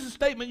is. Now here's a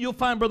statement you'll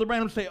find Brother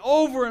Branham say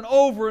over and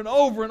over and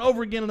over and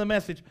over again in the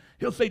message.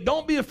 He'll say,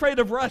 don't be afraid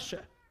of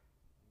Russia.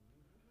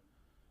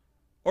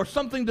 Or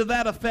something to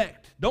that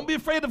effect. Don't be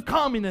afraid of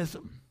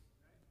communism.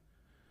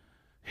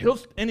 He'll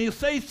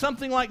say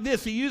something like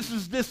this. He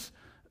uses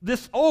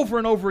this over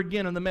and over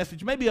again in the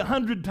message, maybe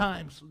 100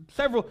 times,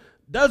 several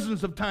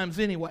dozens of times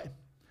anyway.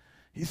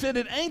 He said,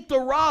 it ain't the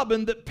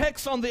robin that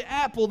pecks on the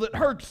apple that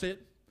hurts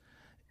it.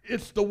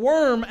 It's the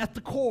worm at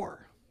the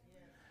core.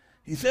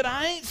 He said,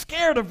 I ain't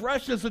scared of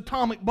Russia's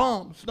atomic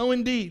bombs. No,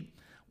 indeed.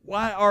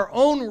 Why, our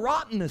own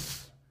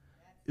rottenness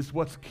is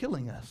what's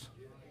killing us.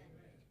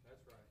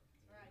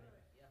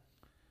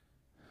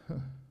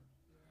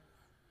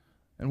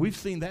 And we've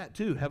seen that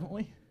too, haven't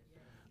we?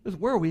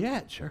 Where are we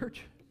at,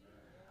 church?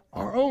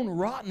 Our own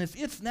rottenness.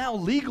 It's now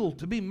legal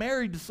to be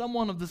married to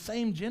someone of the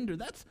same gender.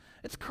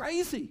 It's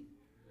crazy.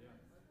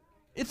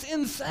 It's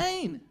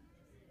insane.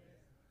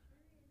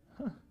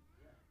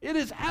 It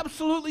is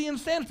absolutely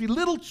insanity.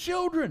 Little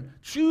children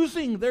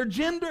choosing their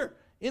gender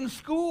in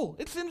school.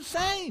 It's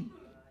insane.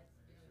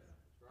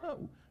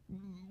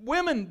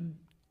 Women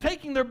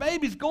taking their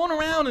babies, going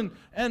around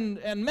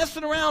and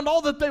messing around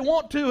all that they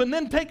want to, and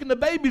then taking the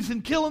babies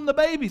and killing the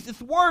babies.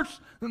 It's worse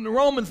than the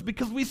Romans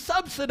because we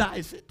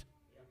subsidize it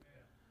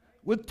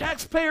with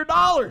taxpayer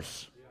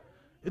dollars.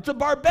 It's a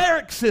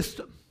barbaric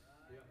system.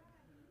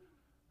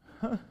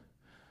 Huh?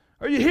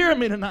 Are you hearing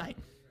me tonight?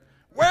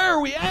 Where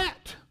are we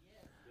at?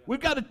 We've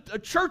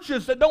got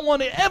churches that don't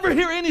want to ever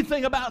hear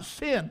anything about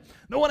sin.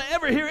 Don't want to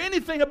ever hear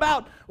anything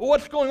about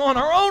what's going on.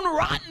 Our own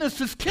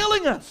rottenness is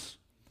killing us.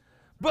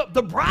 But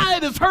the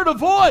bride has heard a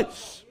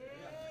voice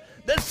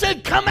that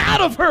said, come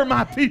out of her,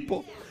 my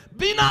people.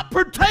 Be not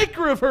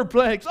partaker of her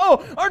plagues.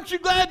 Oh, aren't you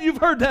glad you've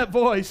heard that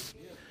voice?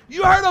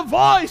 You heard a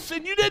voice,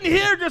 and you didn't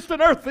hear just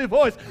an earthly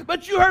voice,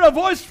 but you heard a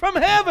voice from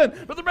heaven.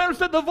 But the Branham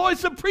said the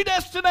voice of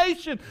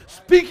predestination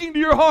speaking to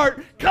your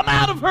heart. Come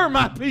out of her,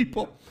 my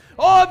people.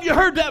 Oh, have you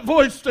heard that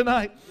voice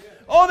tonight?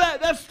 Oh,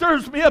 that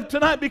stirs me up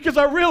tonight because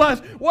I realize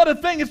what a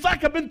thing. It's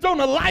like I've been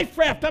thrown a life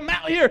raft. I'm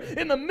out here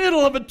in the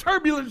middle of a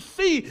turbulent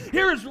sea.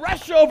 Here's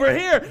Russia over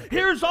here.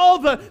 Here's all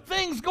the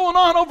things going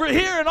on over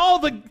here and all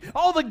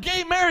the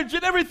gay marriage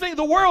and everything.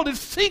 The world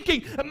is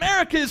sinking.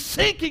 America is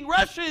sinking.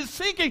 Russia is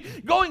sinking,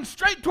 going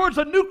straight towards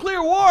a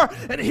nuclear war.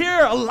 And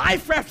here a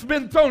life raft's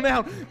been thrown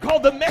out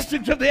called the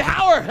message of the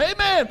hour.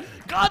 Amen.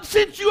 God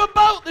sent you a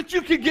boat that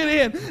you could get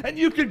in and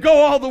you could go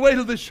all the way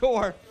to the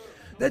shore.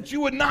 That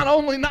you would not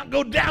only not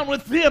go down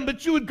with him,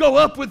 but you would go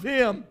up with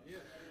him.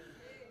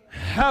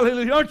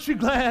 Hallelujah. Aren't you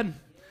glad?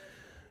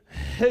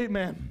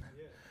 Amen.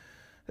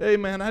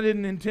 Amen. I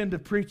didn't intend to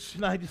preach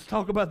tonight, just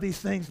talk about these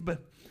things,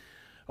 but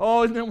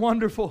oh, isn't it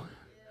wonderful?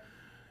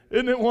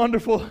 Isn't it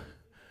wonderful?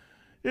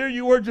 Here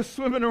you were just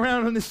swimming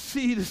around in the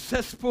sea, the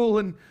cesspool,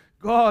 and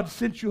God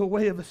sent you a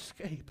way of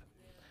escape.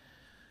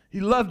 He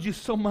loved you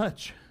so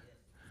much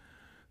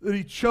that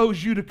he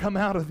chose you to come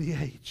out of the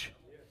age.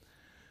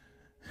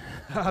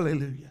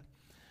 Hallelujah.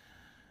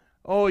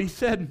 Oh, he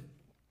said,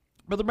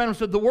 Brother Branham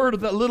said, the word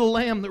of that little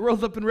lamb that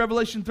rose up in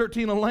Revelation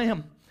 13, a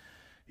lamb.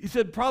 He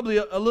said, probably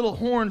a little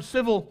horn,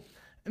 civil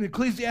and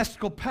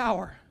ecclesiastical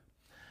power.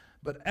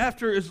 But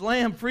after his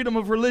lamb, freedom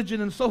of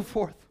religion and so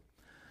forth.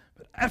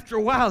 But after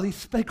a while, he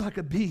spake like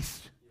a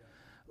beast,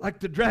 like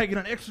the dragon,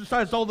 and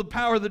exercised all the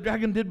power the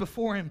dragon did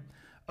before him.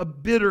 A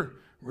bitter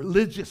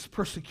religious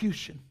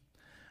persecution.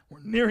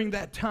 We're nearing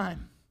that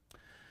time.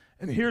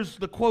 And here's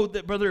the quote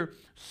that Brother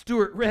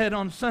Stewart read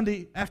on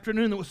Sunday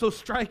afternoon that was so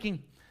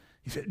striking.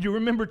 He said, you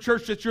remember,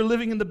 church, that you're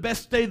living in the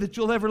best day that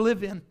you'll ever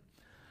live in.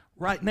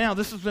 Right now,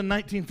 this is in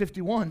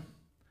 1951.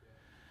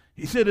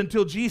 He said,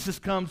 until Jesus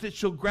comes, it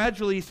shall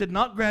gradually, he said,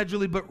 not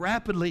gradually, but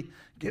rapidly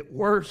get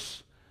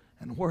worse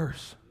and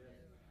worse.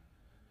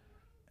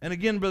 And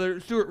again, Brother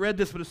Stewart read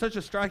this, but it's such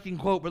a striking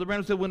quote. Brother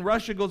Branham said, when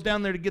Russia goes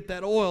down there to get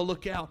that oil,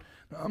 look out.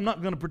 Now, I'm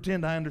not going to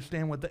pretend I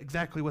understand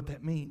exactly what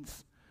that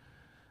means.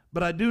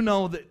 But I do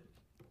know that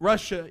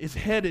Russia is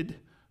headed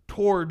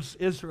towards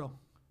Israel.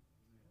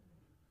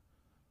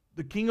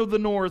 The king of the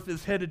north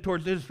is headed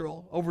towards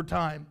Israel over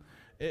time.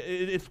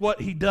 It's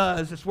what he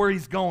does. It's where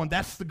he's going.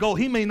 That's the goal.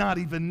 He may not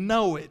even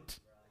know it,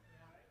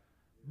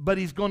 but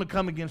he's going to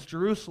come against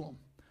Jerusalem.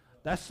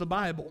 That's the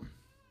Bible.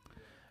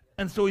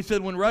 And so he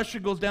said when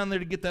Russia goes down there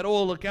to get that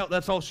oil, look out,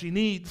 that's all she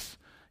needs.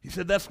 He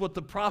said that's what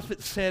the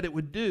prophet said it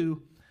would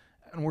do,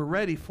 and we're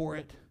ready for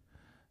it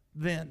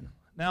then.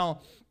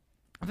 Now,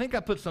 I think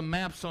I put some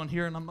maps on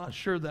here, and I'm not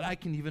sure that I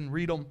can even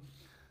read them.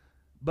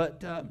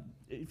 But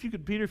if you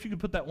could, Peter, if you could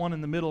put that one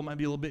in the middle, it might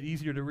be a little bit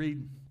easier to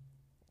read.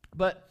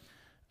 But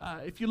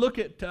if you look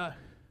at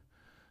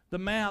the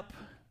map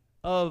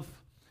of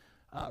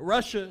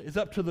Russia is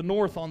up to the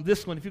north on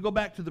this one. If you go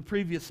back to the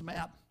previous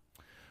map,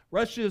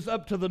 Russia is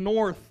up to the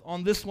north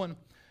on this one,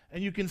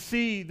 and you can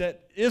see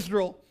that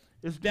Israel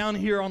is down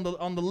here on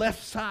the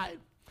left side.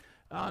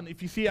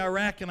 If you see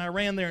Iraq and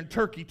Iran there, and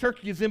Turkey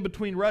is in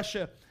between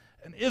Russia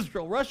and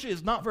Israel. Russia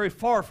is not very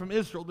far from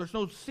Israel. There's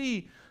no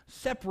sea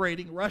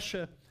separating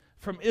Russia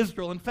from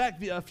Israel. In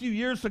fact, a few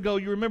years ago,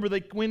 you remember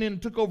they went in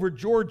and took over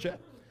Georgia,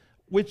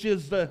 which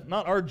is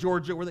not our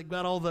Georgia where they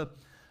got all the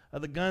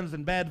guns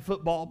and bad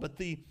football, but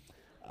the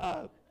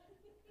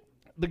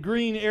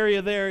green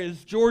area there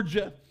is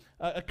Georgia,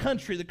 the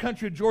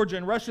country of Georgia,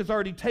 and Russia's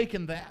already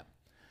taken that.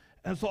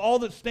 And so all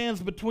that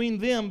stands between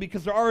them,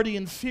 because they're already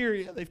in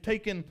Syria,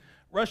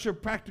 Russia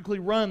practically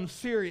runs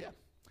Syria.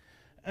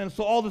 And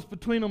so all that's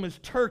between them is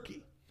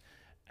Turkey.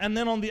 And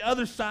then on the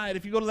other side,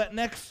 if you go to that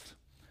next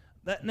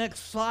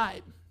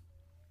slide,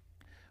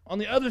 on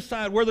the other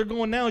side where they're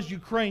going now is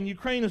Ukraine.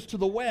 Ukraine is to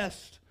the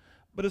west,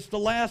 but it's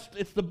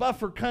the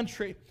buffer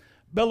country.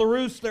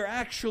 Belarus, there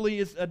actually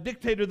is a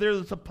dictator there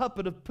that's a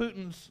puppet of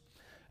Putin's.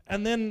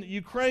 And then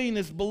Ukraine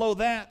is below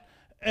that,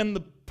 and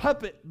the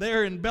puppet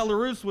there in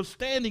Belarus was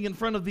standing in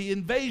front of the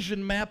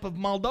invasion map of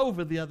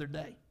Moldova the other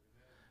day.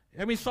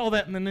 We saw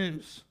that in the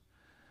news.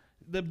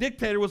 The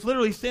dictator was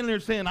literally standing there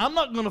saying, I'm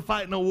not going to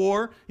fight no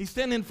war. He's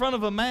standing in front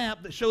of a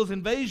map that shows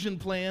invasion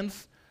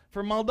plans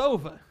for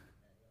Moldova.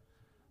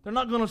 They're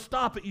not going to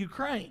stop at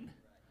Ukraine.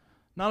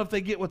 Not if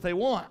they get what they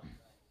want.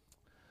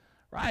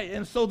 Right?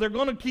 And so they're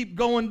going to keep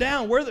going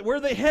down. Where are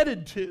they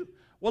headed to?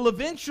 Well,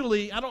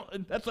 eventually,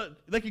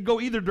 they could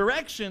go either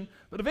direction,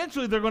 but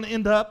eventually they're going to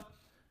end up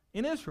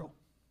in Israel.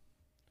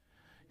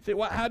 You say,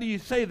 well, how do you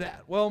say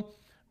that? Well,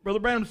 Brother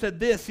Branham said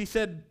this. He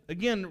said,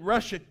 again,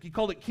 Russia, he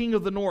called it King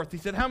of the North. He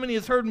said, how many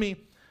has heard me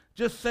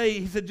just say,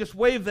 he said, just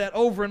wave that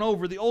over and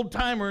over. The old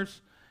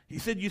timers, he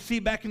said, you see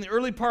back in the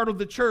early part of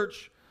the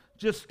church,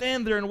 just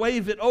stand there and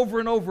wave it over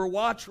and over.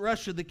 Watch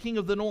Russia, the King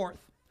of the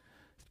North.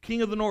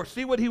 King of the North.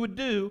 See what he would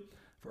do,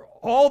 for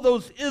all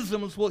those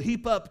isms will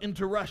heap up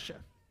into Russia.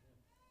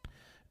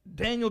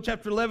 Daniel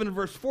chapter 11 and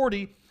verse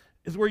 40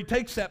 is where he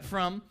takes that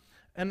from.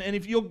 And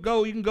if you'll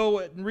go, you can go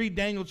and read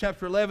Daniel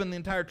chapter 11, the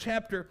entire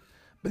chapter.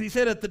 But he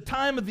said, at the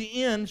time of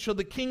the end shall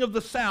the king of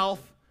the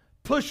south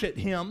push at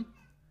him.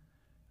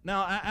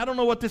 Now, I don't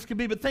know what this could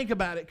be, but think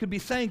about it. It could be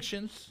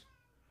sanctions.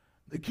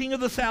 The king of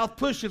the south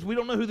pushes. We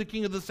don't know who the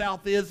king of the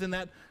south is in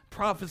that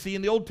prophecy.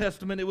 In the Old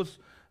Testament, it was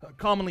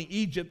commonly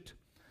Egypt.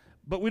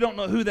 But we don't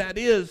know who that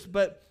is.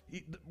 But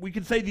we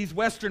could say these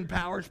Western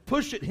powers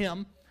push at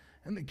him.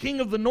 And the king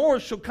of the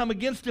north shall come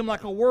against him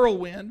like a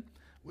whirlwind,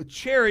 with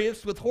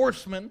chariots, with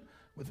horsemen,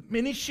 with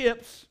many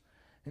ships.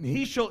 And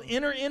he shall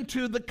enter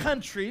into the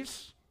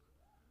countries.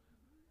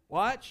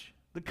 Watch.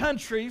 The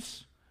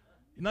countries.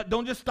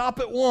 Don't just stop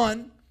at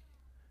one.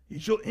 He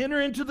shall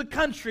enter into the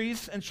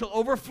countries and shall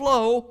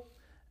overflow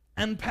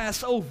and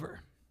pass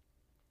over.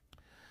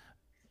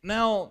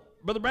 Now,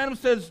 Brother Branham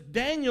says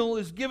Daniel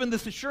is given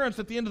this assurance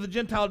at the end of the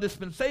Gentile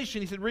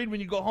dispensation. He said, read when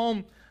you go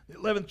home, the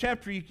 11th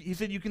chapter. He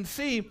said, you can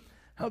see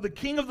how the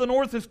king of the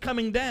north is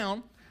coming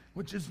down,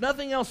 which is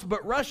nothing else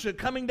but Russia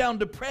coming down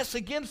to press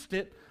against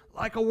it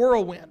like a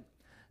whirlwind.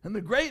 And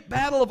the great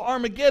battle of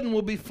Armageddon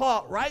will be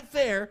fought right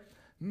there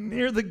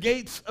near the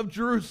gates of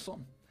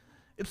Jerusalem.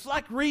 It's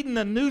like reading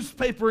a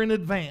newspaper in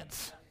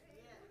advance.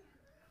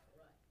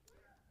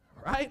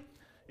 Right?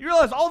 You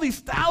realize all these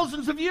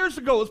thousands of years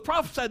ago it was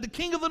prophesied, the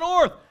king of the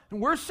north, and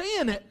we're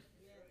seeing it.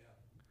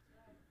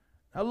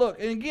 Now look,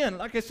 and again,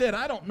 like I said,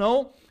 I don't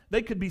know.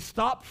 They could be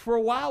stopped for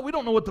a while. We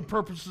don't know what the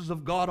purposes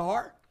of God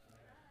are.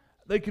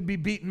 They could be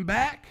beaten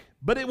back,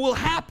 but it will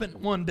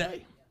happen one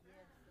day.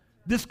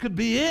 This could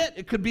be it.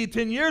 It could be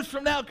 10 years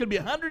from now. It could be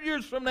 100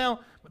 years from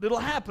now, but it'll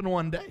happen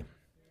one day.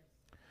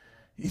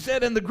 He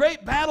said, and the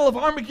great battle of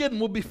Armageddon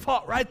will be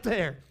fought right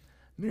there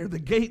near the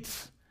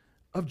gates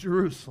of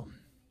Jerusalem.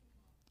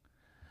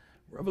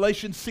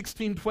 Revelation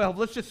 16:12.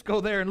 Let's just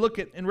go there and look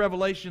at in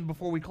Revelation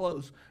before we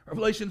close.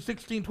 Revelation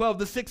 16:12,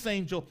 the sixth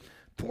angel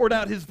poured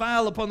out his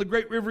vial upon the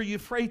great river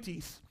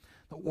Euphrates.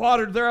 The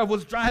water thereof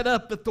was dried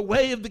up, that the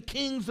way of the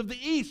kings of the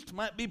east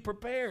might be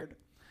prepared.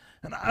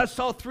 And I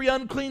saw three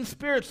unclean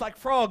spirits like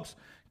frogs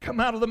come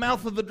out of the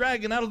mouth of the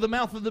dragon, out of the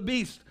mouth of the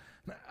beast,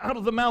 out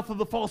of the mouth of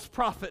the false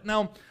prophet.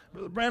 Now,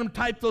 Brother Branham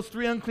typed those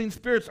three unclean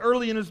spirits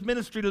early in his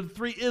ministry to the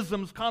three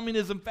isms: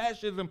 communism,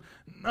 fascism,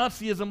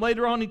 Nazism.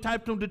 Later on, he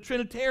typed them to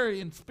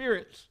Trinitarian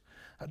spirits,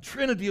 a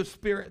trinity of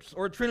spirits,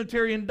 or a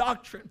Trinitarian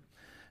doctrine.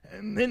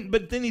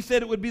 But then he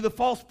said it would be the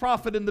false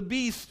prophet and the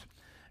beast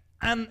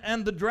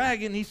and the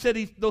dragon. He said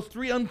those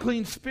three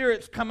unclean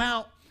spirits come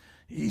out.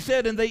 He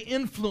said, and they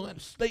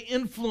influence. They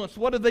influence.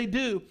 What do they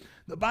do?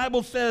 The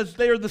Bible says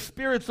they are the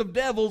spirits of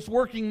devils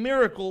working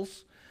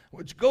miracles,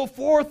 which go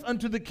forth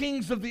unto the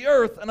kings of the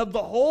earth and of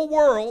the whole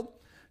world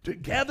to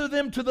gather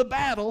them to the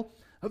battle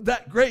of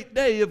that great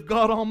day of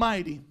God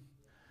Almighty.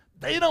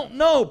 They don't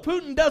know.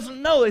 Putin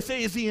doesn't know. They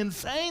say, is he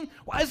insane?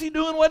 Why is he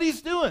doing what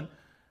he's doing?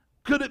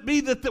 Could it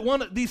be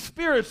that these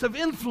spirits have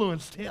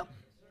influenced him?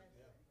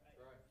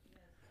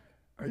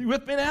 Are you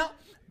with me now?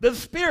 The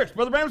spirits.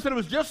 Brother Branham said it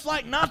was just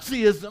like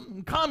Nazism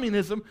and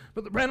communism.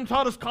 Brother Branham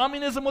taught us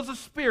communism was a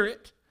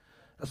spirit.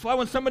 That's why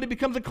when somebody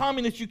becomes a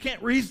communist, you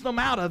can't reason them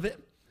out of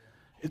it.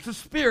 It's a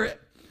spirit.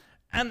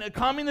 And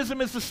communism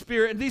is a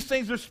spirit. And these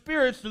things are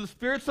spirits. They're the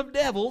spirits of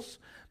devils.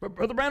 But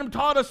Brother Branham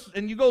taught us,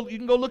 and you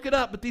can go look it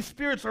up, but these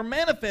spirits are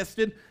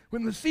manifested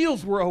when the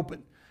seals were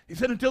opened. He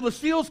said until the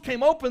seals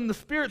came open, the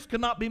spirits could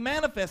not be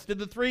manifested,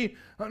 the three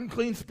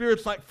unclean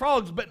spirits like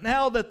frogs, but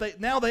now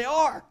they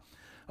are.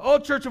 Oh,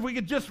 church, if we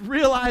could just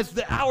realize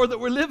the hour that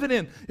we're living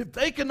in. If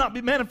they could not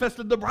be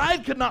manifested, the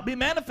bride could not be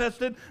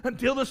manifested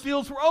until the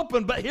seals were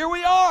opened. But here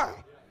we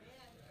are.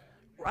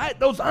 Right?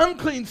 Those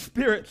unclean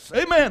spirits,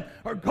 amen,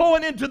 are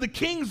going into the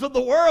kings of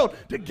the world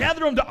to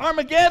gather them to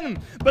Armageddon.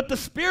 But the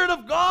Spirit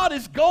of God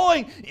is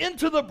going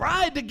into the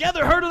bride to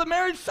gather her to the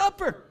marriage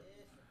supper.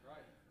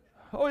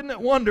 Oh, isn't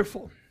it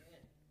wonderful?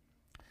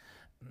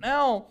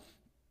 Now,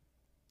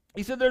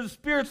 he said, there's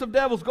spirits of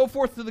devils go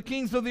forth to the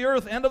kings of the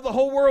earth and of the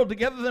whole world to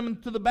gather them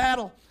into the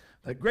battle,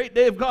 that great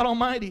day of God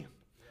Almighty.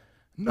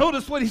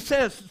 Notice what he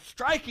says,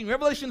 striking,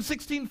 Revelation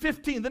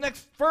 16:15, the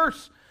next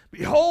verse.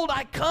 Behold,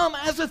 I come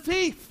as a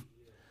thief.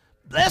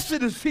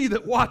 Blessed is he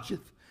that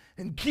watcheth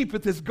and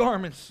keepeth his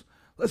garments,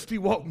 lest he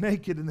walk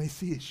naked and they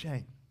see his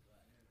shame.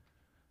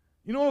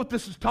 You know what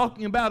this is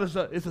talking about is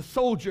a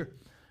soldier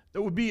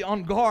that would be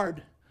on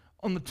guard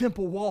on the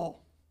temple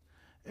wall.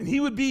 And he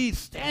would be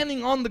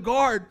standing on the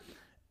guard,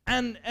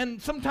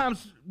 And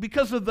sometimes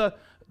because of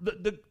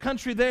the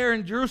country there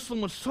in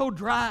Jerusalem was so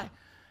dry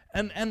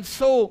and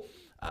so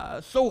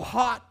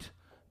hot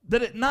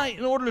that at night,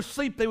 in order to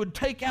sleep, they would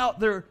take off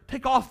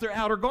their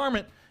outer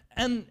garment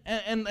and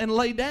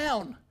lay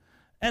down.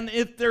 And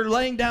if they're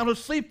laying down to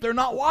sleep, they're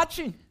not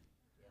watching.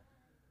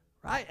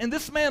 Right? And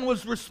this man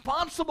was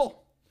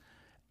responsible.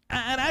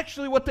 And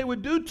actually what they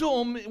would do to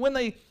him when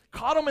they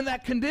caught him in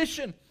that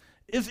condition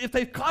is if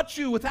they caught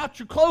you without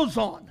your clothes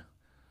on,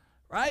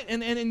 right?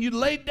 And you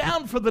laid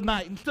down for the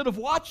night instead of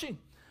watching,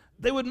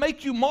 they would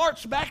make you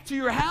march back to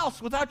your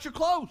house without your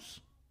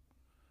clothes.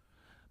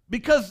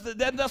 Because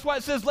that's why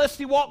it says, lest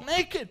he walk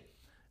naked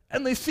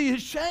and they see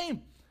his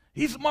shame.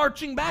 He's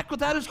marching back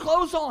without his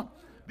clothes on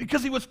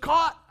because he was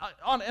caught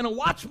in a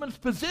watchman's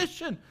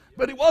position,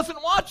 but he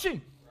wasn't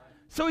watching.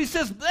 So he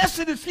says,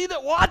 blessed is he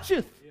that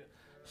watcheth.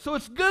 So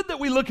it's good that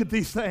we look at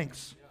these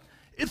things.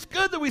 It's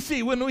good that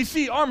when we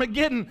see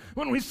Armageddon,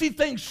 when we see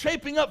things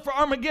shaping up for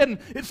Armageddon,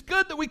 it's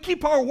good that we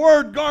keep our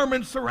word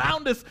garments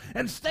around us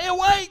and stay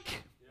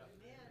awake.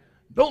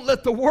 Don't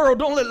let the world,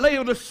 don't let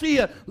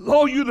Laodicea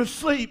lull you to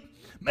sleep,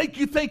 make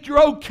you think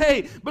you're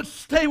okay, but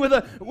stay with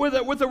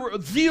a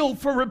zeal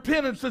for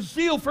repentance, a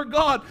zeal for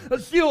God, a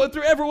zeal. If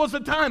there ever was a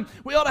time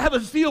we ought to have a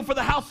zeal for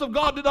the house of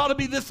God, it ought to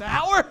be this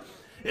hour.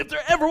 If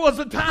there ever was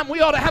a time we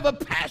ought to have a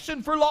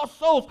passion for lost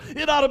souls,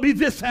 it ought to be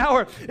this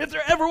hour. If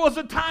there ever was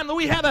a time that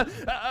we had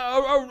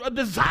a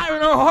desire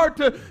in our heart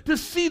to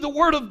see the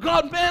Word of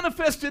God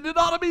manifested, it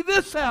ought to be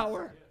this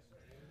hour.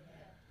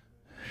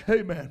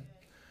 Amen.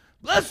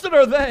 Blessed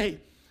are they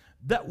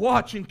that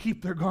watch and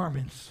keep their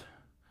garments.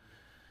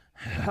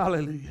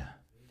 Hallelujah.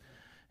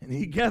 And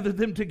he gathered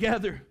them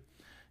together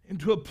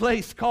into a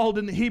place called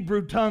in the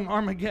Hebrew tongue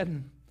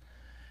Armageddon.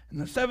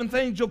 And the seventh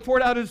angel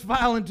poured out his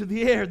vial into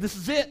the air. This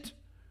is it.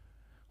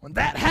 When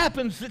that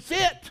happens, it's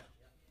it.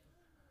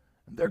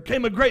 And there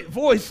came a great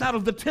voice out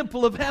of the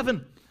temple of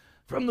heaven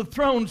from the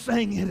throne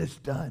saying, it is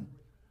done.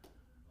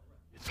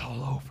 It's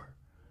all over.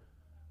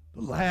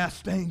 The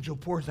last angel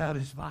pours out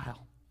his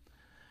vial.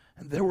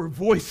 And there were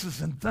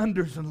voices and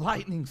thunders and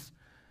lightnings.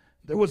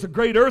 There was a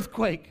great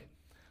earthquake,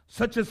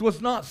 such as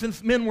was not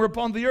since men were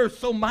upon the earth,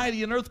 so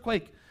mighty an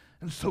earthquake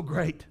and so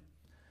great.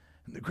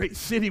 And the great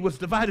city was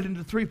divided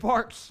into 3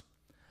 parts.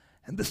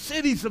 And the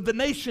cities of the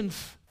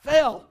nations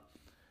fell.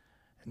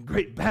 And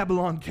great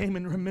Babylon came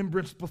in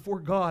remembrance before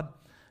God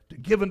to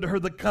give unto her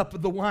the cup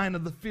of the wine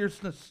of the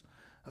fierceness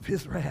of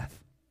his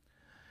wrath.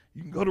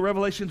 You can go to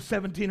Revelation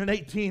 17 and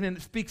 18, and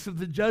it speaks of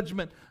the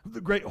judgment of the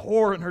great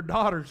whore and her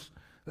daughters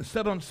that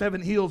set on 7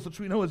 hills, which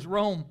we know as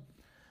Rome,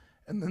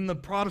 and then the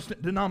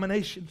Protestant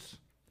denominations.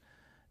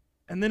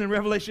 And then in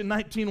Revelation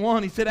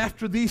 19:1, he said,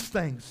 after these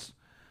things,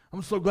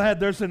 I'm so glad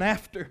there's an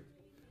after,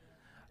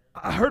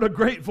 I heard a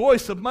great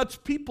voice of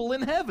much people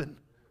in heaven.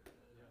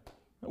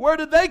 Where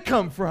did they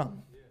come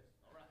from?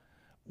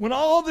 When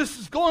all this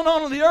is going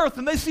on the earth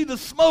and they see the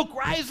smoke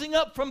rising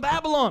up from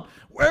Babylon,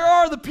 where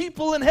are the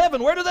people in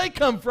heaven? Where do they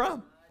come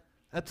from?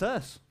 That's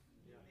us.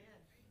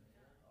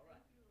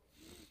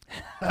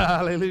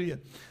 Hallelujah.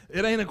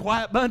 It ain't a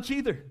quiet bunch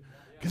either,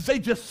 because they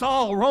just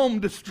saw Rome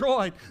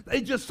destroyed.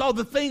 They just saw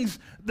the things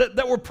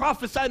that were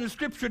prophesied in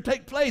Scripture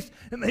take place,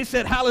 and they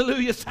said,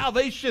 hallelujah,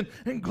 salvation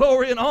and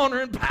glory and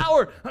honor and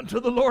power unto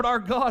the Lord our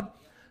God.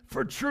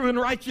 For true and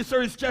righteous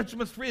are his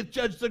judgments, for he hath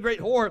judged the great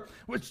whore,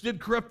 which did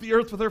corrupt the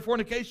earth with her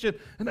fornication,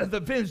 and hath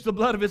avenged the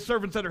blood of his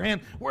servants at her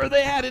hand. Where are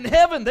they at in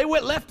heaven? They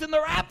went left in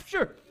the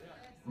rapture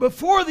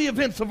before the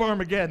events of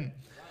Armageddon.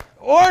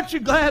 Aren't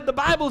you glad the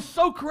Bible's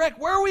so correct?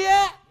 Where are we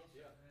at?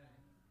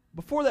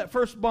 Before that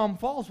first bomb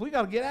falls, we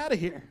got to get out of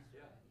here.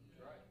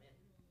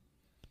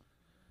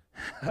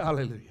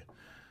 Hallelujah.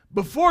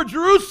 Before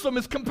Jerusalem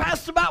is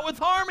compassed about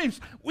with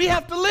armies, we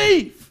have to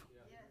leave.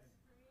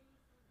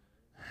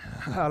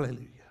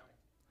 Hallelujah.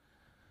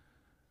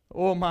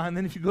 Oh my, and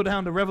then if you go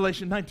down to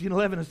Revelation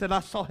 19:11, it said,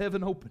 I saw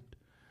heaven opened.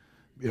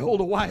 Behold,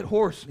 a white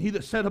horse, and he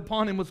that sat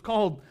upon him was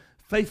called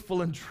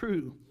Faithful and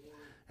True.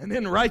 And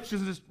in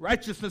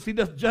righteousness he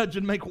doth judge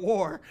and make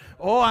war.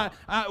 Oh,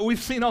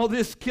 we've seen all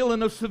this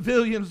killing of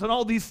civilians and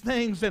all these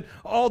things and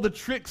all the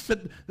tricks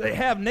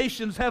that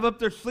nations have up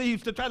their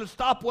sleeves to try to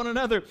stop one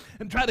another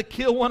and try to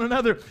kill one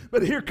another.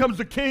 But here comes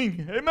a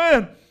king.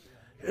 Amen.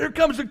 Here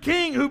comes a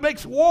king who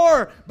makes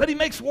war, but he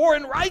makes war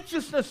in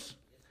righteousness.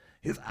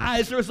 His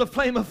eyes are as a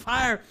flame of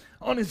fire.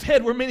 On his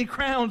head were many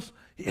crowns.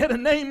 He had a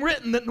name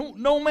written that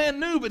no man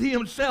knew but he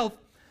himself.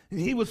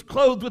 And he was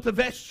clothed with a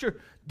vesture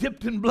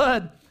dipped in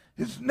blood.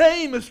 His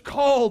name is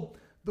called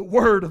the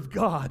Word of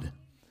God.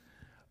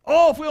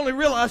 Oh, if we only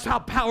realize how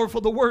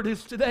powerful the Word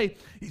is today.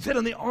 He said,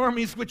 in the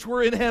armies which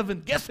were in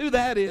heaven. Guess who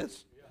that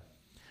is?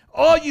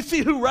 Oh, you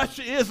see who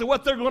Russia is and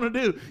what they're going to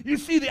do. You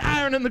see the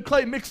iron and the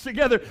clay mixed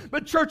together.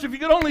 But church, if you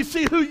could only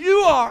see who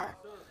you are.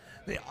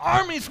 The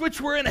armies which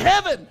were in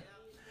heaven.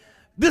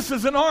 This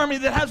is an army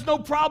that has no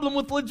problem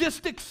with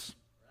logistics.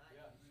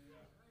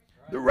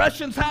 The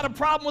Russians had a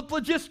problem with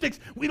logistics.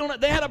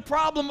 They had a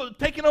problem with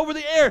taking over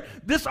the air.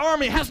 This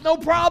army has no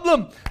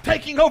problem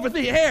taking over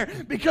the air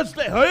because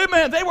they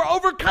were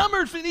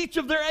overcomers in each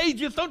of their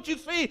ages. Don't you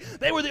see?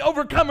 They were the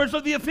overcomers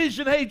of the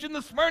Ephesian age and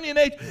the Smyrnian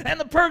age and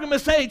the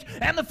Pergamus age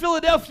and the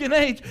Philadelphian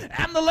age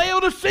and the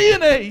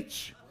Laodicean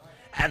age.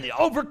 And the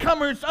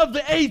overcomers of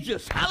the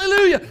ages.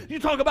 Hallelujah. You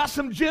talk about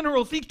some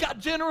generals. He's got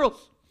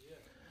generals.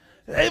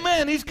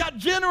 Amen. He's got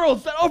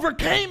generals that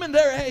overcame in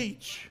their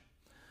age.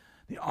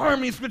 The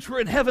armies which were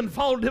in heaven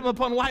followed him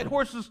upon white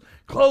horses,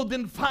 clothed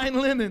in fine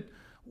linen,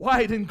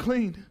 white and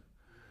clean.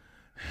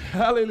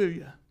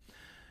 Hallelujah.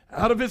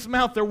 Out of his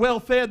mouth they're well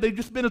fed. They've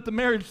just been at the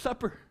marriage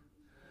supper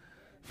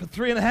for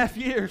 3.5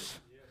 years.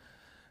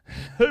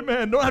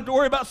 Amen. Don't have to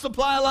worry about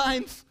supply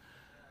lines.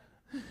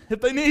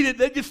 If they need it,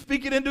 they just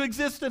speak it into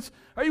existence.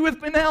 Are you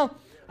with me now?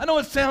 I know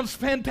it sounds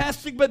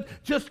fantastic, but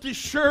just as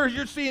sure as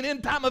you're seeing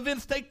end-time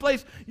events take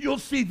place, you'll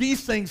see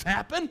these things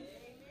happen.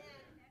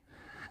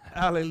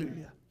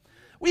 Hallelujah.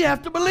 We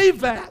have to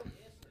believe that.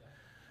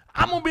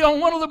 I'm going to be on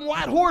one of them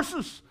white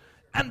horses.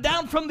 And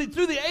down through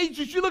the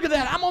ages, you look at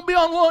that. I'm going to be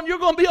on one. You're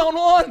going to be on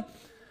one.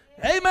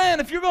 Amen.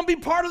 If you're going to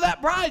be part of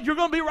that bride, you're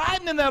going to be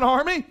riding in that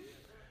army.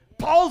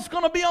 Paul's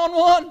going to be on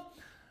one.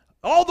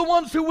 All the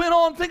ones who went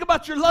on, think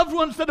about your loved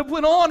ones that have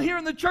went on here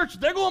in the church.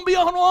 They're going to be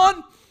on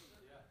one.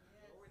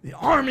 The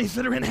armies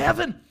that are in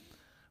heaven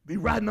be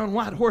riding on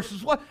white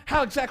horses.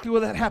 How exactly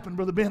will that happen,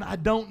 Brother Ben? I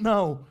don't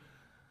know.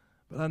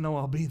 But I know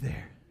I'll be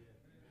there.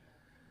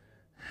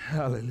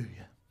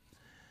 Hallelujah.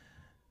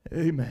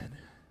 Amen.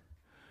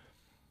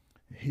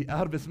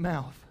 Out of his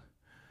mouth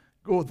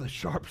goeth a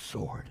sharp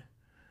sword.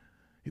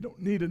 You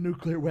don't need a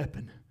nuclear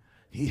weapon.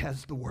 He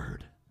has the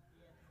word.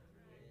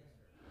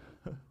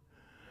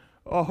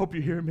 Oh, I hope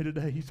you're hearing me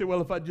today. You say,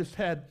 well, if I just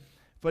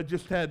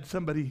had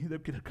somebody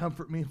that could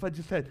comfort me,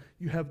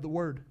 you have the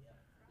word.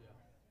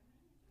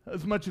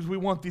 As much as we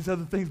want these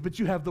other things, but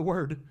you have the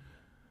word.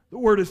 The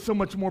word is so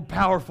much more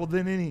powerful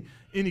than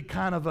any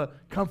kind of a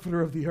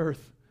comforter of the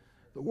earth.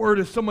 The word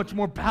is so much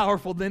more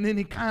powerful than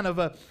any kind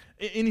of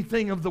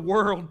anything of the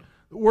world.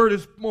 The word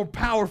is more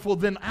powerful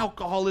than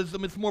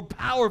alcoholism. It's more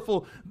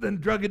powerful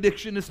than drug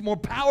addiction. It's more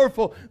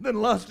powerful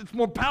than lust. It's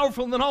more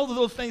powerful than all of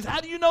those things.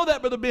 How do you know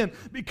that, Brother Ben?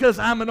 Because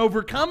I'm an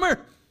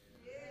overcomer.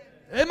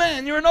 Yeah.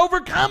 Amen. You're an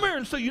overcomer,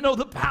 and so you know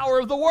the power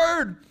of the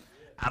word.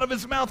 Out of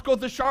his mouth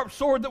goeth a sharp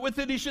sword, that with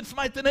it he should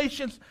smite the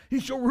nations. He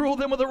shall rule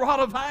them with a rod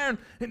of iron,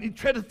 and he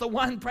treadeth the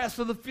winepress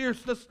of the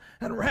fierceness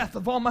and wrath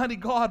of Almighty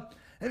God.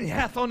 And he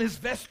hath on his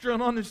vesture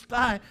and on his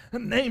thigh a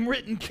name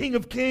written, King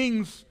of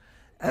Kings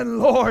and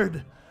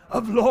Lord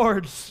of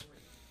Lords.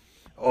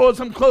 Oh, as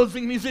I'm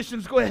closing,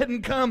 musicians, go ahead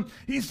and come.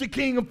 He's the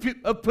king of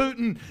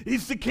Putin.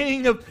 He's the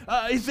king of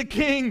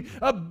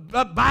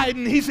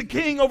Biden. He's the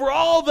king over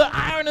all the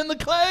iron and the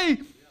clay.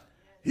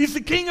 He's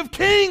the King of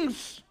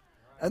Kings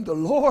and the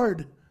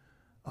Lord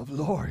of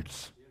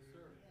Lords.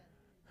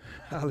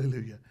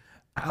 Hallelujah.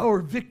 Our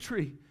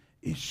victory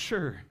is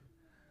sure.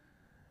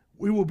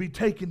 We will be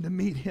taken to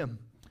meet him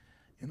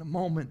in a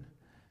moment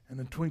and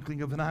a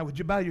twinkling of an eye. Would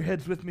you bow your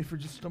heads with me for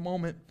just a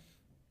moment?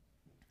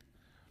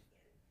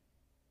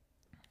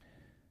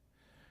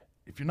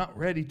 If you're not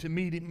ready to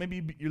meet him,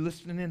 maybe you're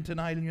listening in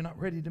tonight and you're not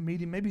ready to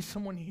meet him, maybe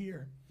someone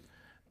here.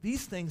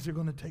 These things are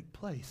going to take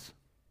place.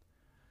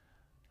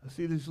 I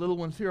see these little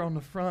ones here on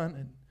the front,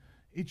 and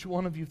each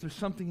one of you, if there's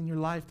something in your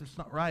life that's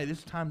not right,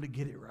 it's time to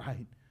get it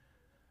right.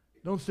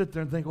 Don't sit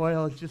there and think,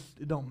 well,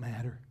 it don't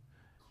matter.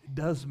 It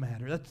does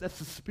matter. That's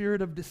the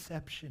spirit of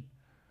deception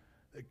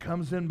that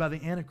comes in by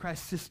the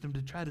Antichrist system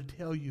to try to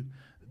tell you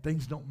that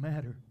things don't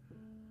matter.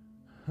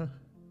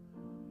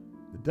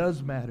 It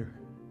does matter.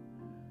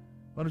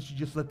 Why don't you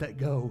just let that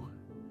go?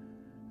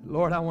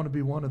 Lord, I want to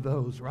be one of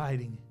those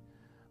riding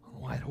on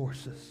white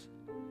horses.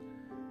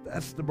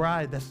 That's the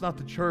bride. That's not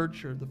the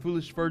church or the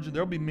foolish virgin.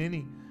 There'll be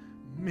many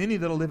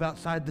that'll live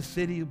outside the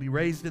city, will be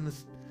raised in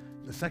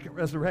the second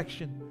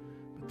resurrection.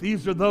 But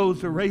these are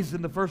those who are raised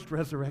in the first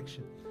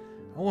resurrection.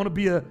 I want to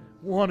be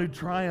one who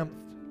triumphed.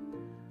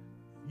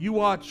 You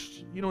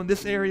watched, in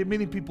this area,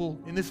 many people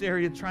in this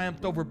area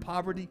triumphed over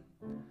poverty,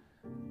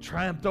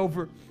 triumphed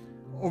over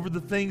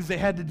the things they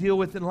had to deal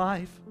with in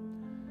life.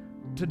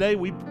 Today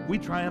we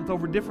triumphed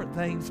over different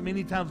things.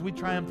 Many times we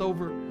triumphed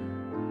over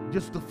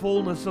just the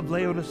fullness of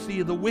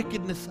Laodicea, the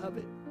wickedness of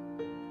it.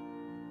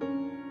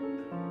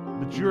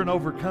 But you're an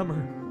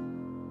overcomer.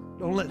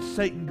 Don't let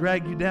Satan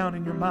drag you down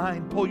in your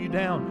mind, pull you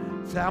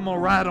down. Say, I'm going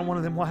to ride on one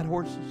of them white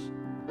horses.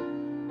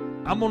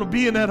 I'm going to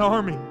be in that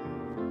army.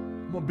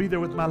 I'm going to be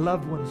there with my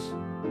loved ones.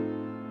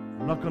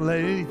 I'm not going to let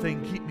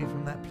anything keep me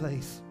from that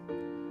place.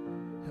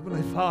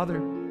 Heavenly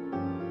Father,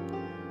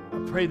 I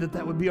pray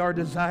that would be our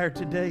desire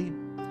today.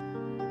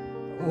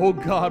 Oh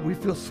God, we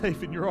feel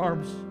safe in your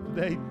arms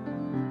today.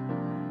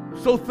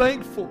 So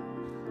thankful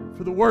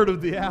for the word of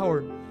the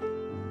hour.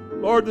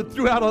 Lord, that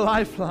threw out a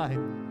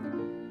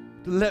lifeline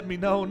to let me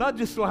know, not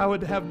just so I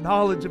would have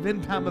knowledge of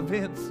end time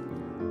events,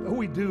 but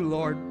we do,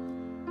 Lord,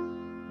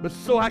 but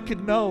so I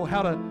could know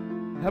how to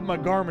have my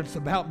garments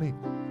about me,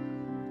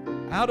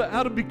 how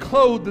to be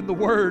clothed in the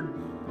word,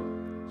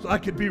 so I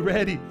could be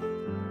ready.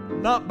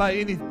 Not by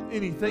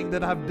anything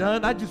that I've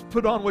done. I just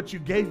put on what you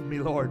gave me,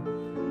 Lord.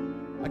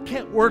 I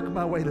can't work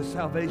my way to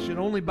salvation,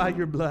 only by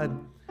your blood.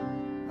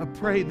 I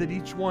pray that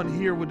each one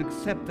here would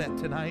accept that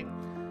tonight,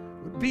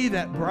 would be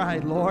that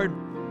bride, Lord,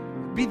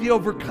 be the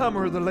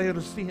overcomer of the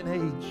Laodicean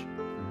age.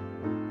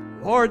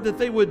 Lord, that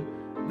they would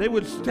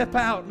step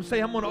out and say,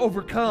 I'm going to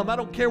overcome. I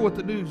don't care what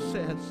the news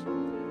says.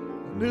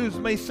 The news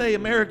may say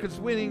America's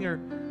winning or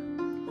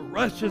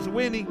Russia's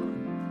winning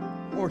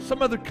or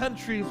some other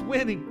country is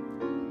winning.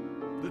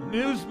 The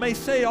news may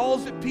say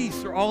all's at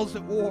peace or all's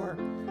at war.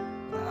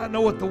 I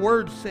know what the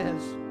Word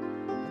says.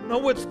 I know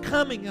what's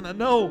coming, and I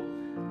know,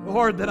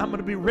 Lord, that I'm going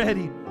to be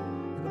ready.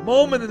 In the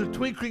moment, in the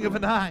twinkling of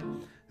an eye,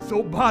 this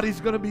old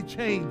body's going to be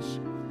changed.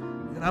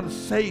 And I'm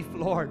safe,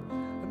 Lord.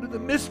 Under the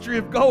mystery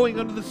of going,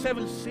 under the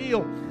seventh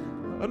seal,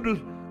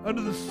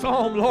 under the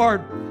psalm,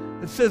 Lord,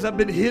 it says, I've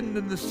been hidden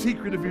in the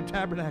secret of your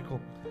tabernacle.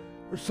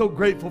 We're so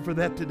grateful for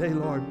that today,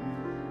 Lord.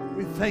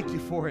 We thank you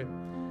for it.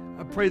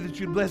 I pray that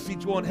you'd bless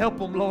each one. Help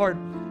them, Lord.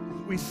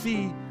 We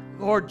see,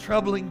 Lord,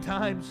 troubling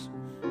times.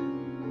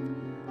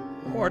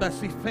 Lord, I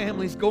see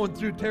families going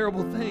through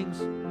terrible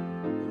things.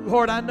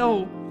 Lord, I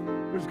know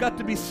there's got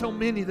to be so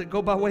many that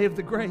go by way of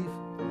the grave.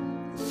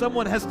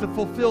 Someone has to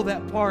fulfill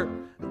that part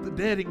that the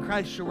dead in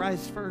Christ shall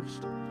rise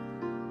first.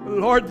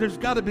 Lord, there's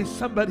got to be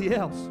somebody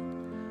else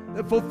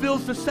that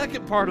fulfills the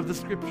second part of the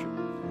scripture.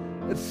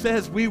 It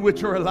says, we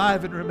which are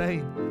alive and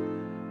remain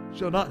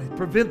shall not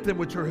prevent them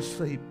which are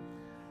asleep,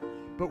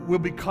 but we'll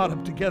be caught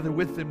up together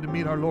with them to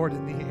meet our Lord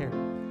in the air.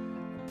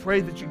 Pray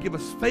that you give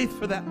us faith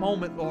for that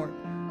moment, Lord.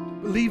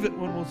 Believe it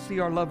when we'll see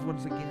our loved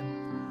ones again.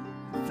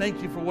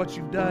 Thank you for what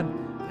you've done.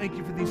 Thank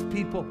you for these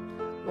people.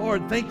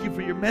 Lord, thank you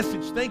for your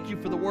message. Thank you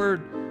for the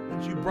word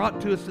that you brought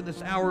to us in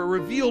this hour, a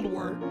revealed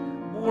word,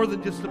 more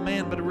than just a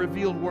man, but a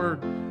revealed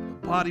word,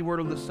 the body word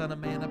of the Son of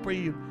Man. I pray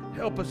you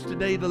help us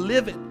today to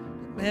live it,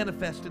 to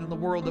manifest it in the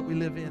world that we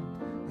live in.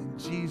 In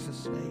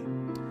Jesus'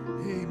 name,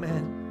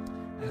 amen.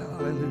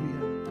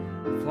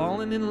 Hallelujah.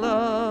 Falling in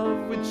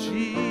love with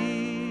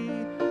Jesus.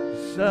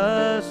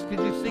 Could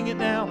you sing it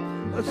now?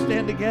 Let's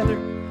stand together.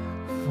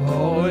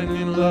 Falling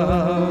in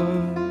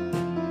love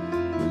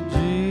with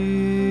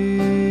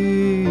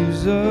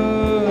Jesus.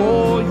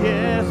 Oh,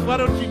 yes. Why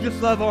don't you just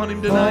love on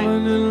him tonight?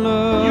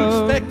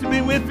 You expect to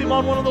be with him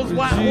on one of those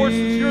white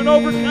horses. You're an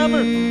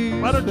overcomer.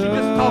 Why don't you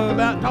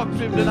just talk to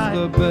him tonight?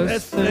 The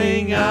best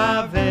thing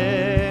I've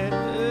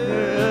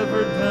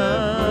ever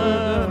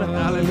done.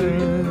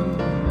 Hallelujah.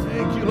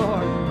 Thank you,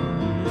 Lord.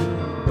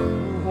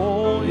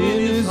 Oh, in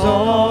his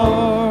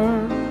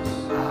arms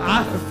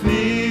I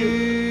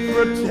feel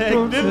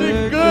protected. Isn't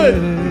it good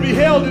to be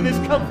held in his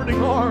comforting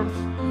arms?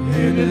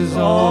 In his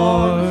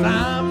arms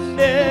I'm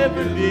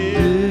never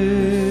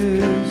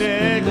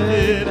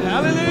disconnected.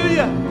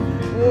 Hallelujah.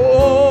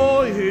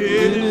 Oh,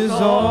 in his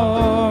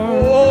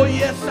arms. Oh,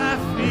 yes, I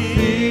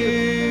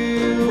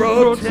feel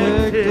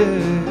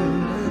protected.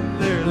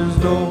 There's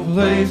no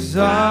place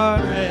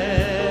I'd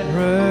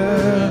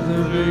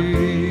rather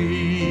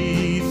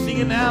be. Sing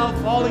it now,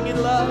 falling in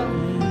love.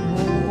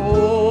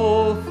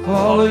 Oh,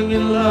 falling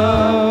in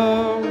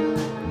love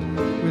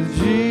with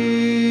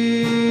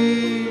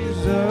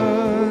Jesus.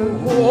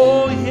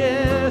 Oh,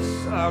 yes,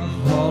 I'm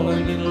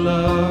falling in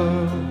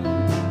love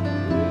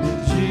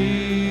with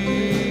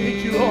Jesus.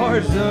 Thank you,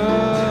 Lord.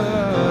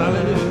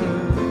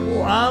 Hallelujah.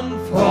 Oh, I'm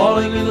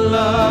falling in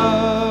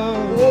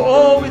love.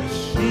 Oh, with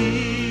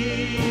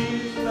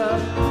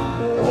Jesus.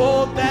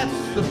 Oh,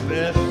 that's the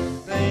best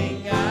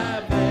thing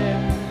I've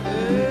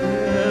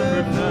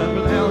ever done.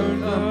 Brother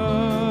Helen,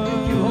 come.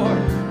 Thank you,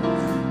 Lord.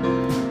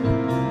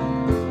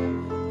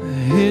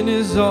 In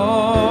his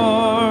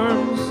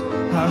arms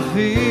I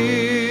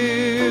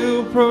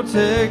feel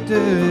protected.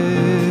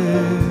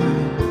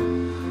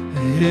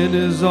 In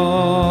his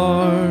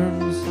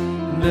arms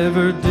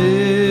never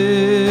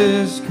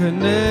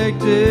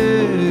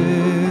disconnected.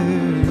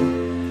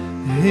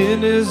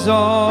 In his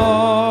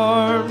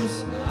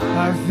arms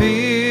I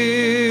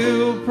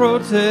feel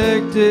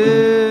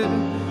protected.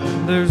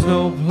 There's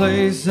no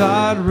place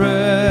I'd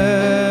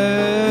rather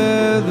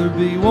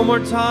be. One more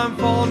time,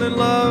 falling in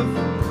love.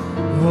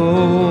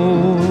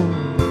 Oh,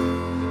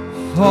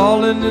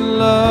 falling in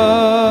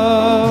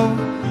love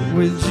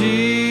with Jesus.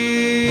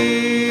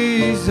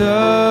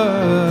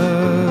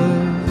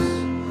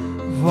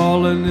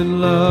 Falling in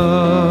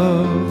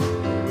love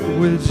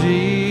with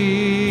Jesus.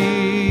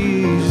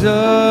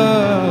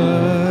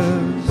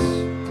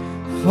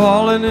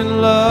 Falling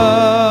in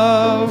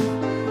love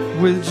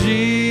with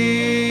Jesus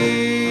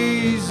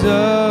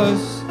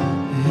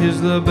is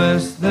the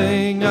best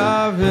thing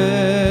I've ever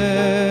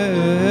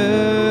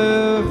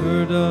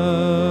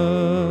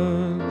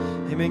done.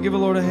 Amen. Give the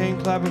Lord a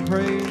hand clap of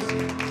praise.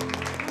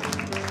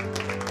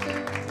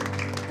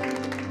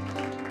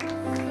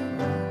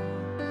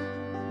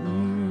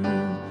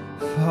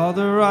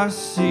 Father, I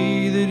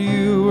see that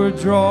you are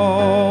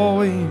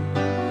drawing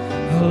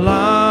a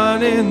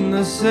line in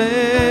the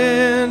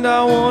sand.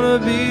 I want to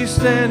be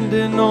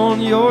standing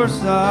on your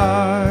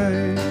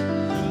side,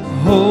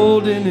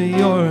 holding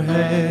your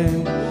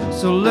hand,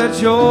 So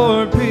let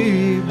your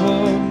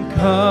people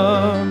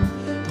come,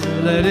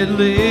 let it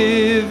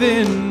live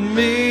in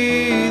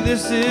me.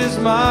 This is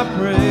my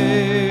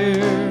prayer,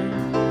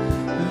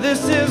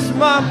 this is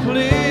my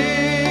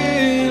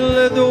plea.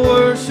 Let the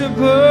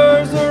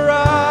worshipers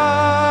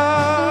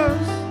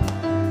arise.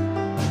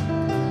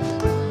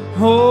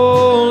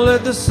 Oh,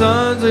 let the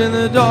sons and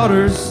the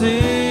daughters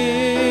sing.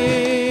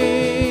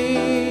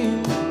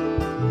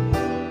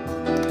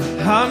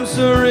 I'm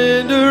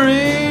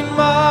surrendering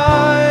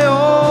my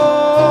all.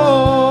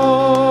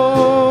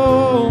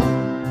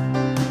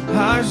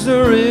 I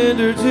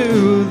surrender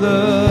to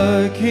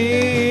the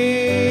King.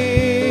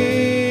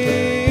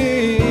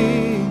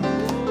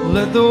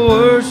 Let the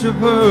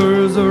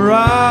worshipers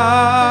arise.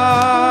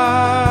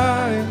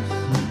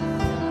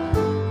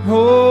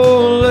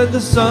 Oh, let the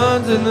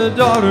sons and the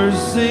daughters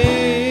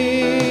sing.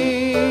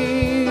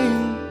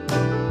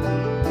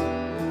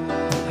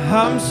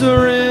 I'm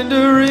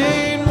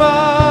surrendering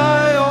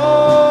my all.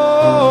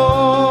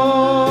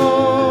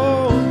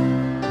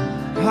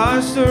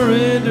 I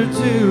surrender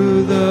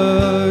to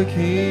the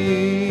King.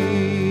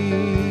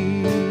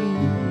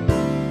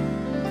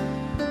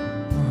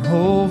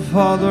 Oh,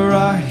 Father,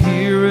 I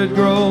hear it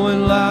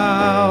growing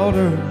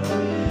louder,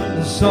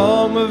 the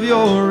song of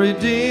your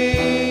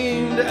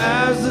redeemed,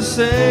 as the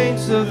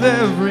saints of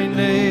every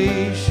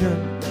nation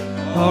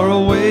are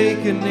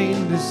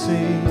awakening to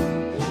sing.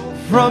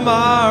 From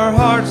our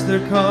hearts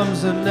there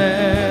comes an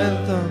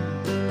anthem.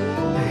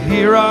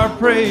 Hear our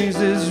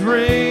praises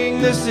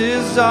ring. This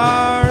is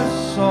our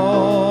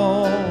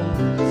song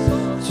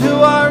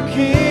to our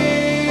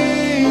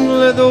King.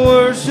 Let the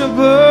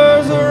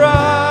worshipers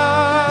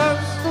arise.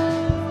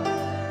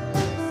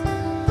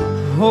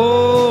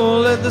 Oh,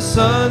 let the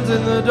sons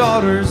and the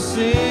daughters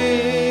sing.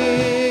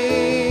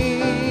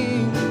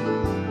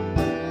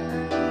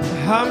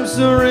 I'm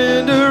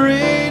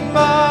surrendering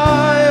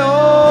my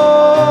all.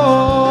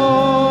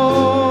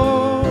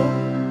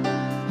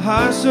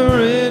 I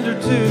surrender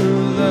to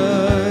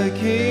the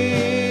King.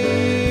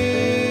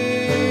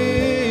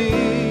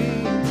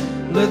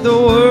 Let the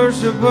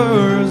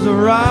worshipers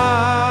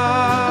arise.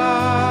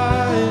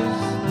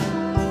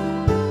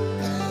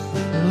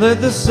 Let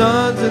the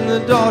sons and the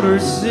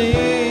daughters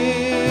sing.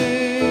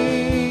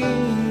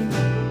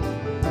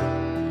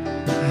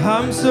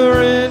 I'm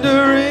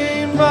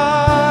surrendering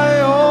my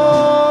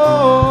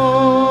all.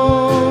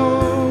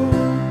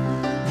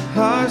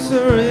 I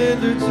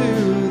surrender to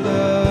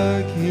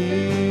the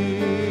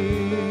King.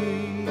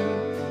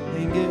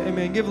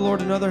 Amen. Give the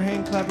Lord another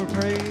hand clap of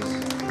praise.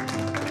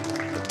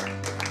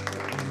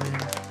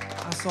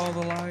 I saw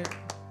the light.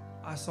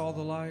 I saw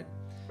the light.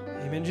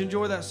 Amen. Did you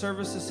enjoy that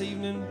service this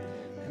evening?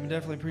 I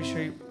definitely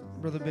appreciate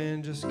Brother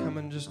Ben just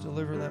coming, just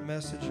delivering that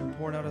message and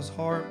pouring out his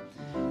heart.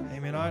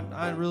 Amen.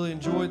 I really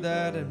enjoyed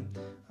that, and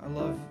I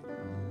love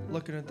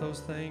looking at those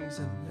things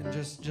and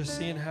just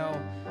seeing how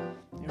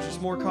there's just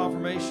more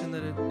confirmation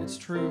that it's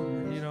true,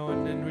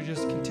 and we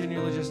just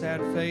continually just add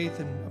faith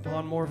and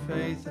upon more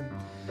faith, and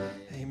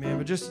amen.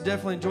 But just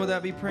definitely enjoy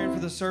that. Be praying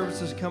for the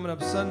services coming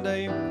up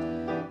Sunday.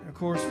 And of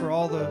course, for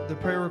all the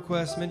prayer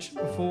requests mentioned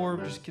before,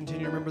 just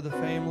continue to remember the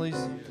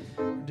families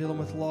dealing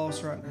with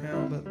loss right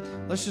now. But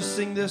let's just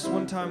sing this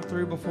one time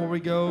through before we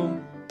go.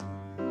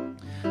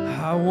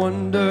 I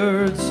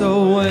wandered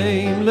so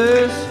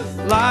aimless,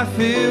 life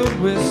filled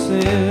with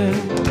sin.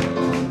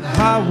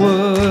 I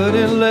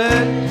wouldn't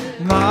let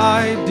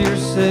my dear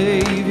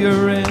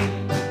Savior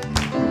in.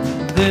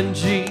 Then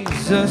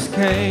Jesus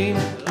came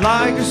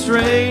like a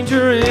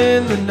stranger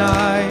in the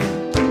night.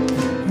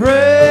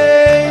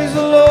 Praise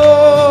the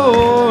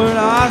Lord,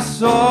 I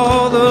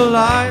saw the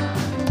light.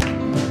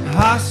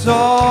 I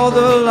saw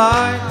the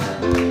light.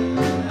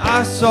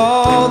 I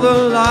saw the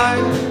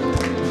light.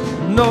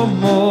 No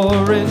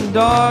more in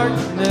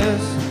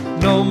darkness,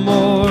 no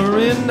more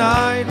in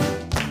night.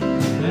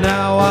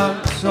 Now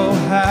I'm so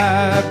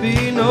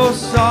happy, no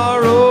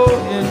sorrow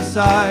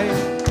inside.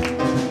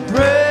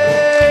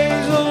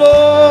 Praise the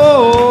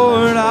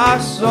Lord, I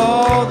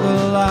saw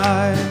the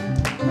light.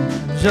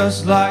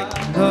 Just like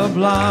the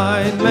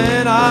blind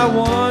man, I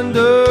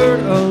wandered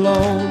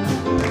alone.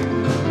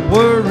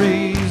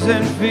 Worries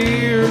and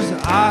fears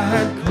I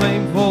had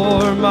claimed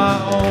for my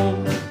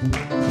own.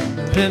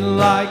 Then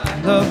like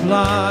the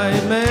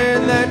blind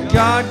man that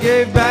God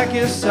gave back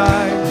his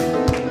sight.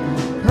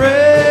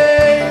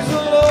 Praise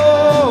the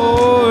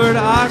Lord,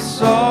 I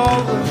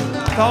saw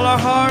with all our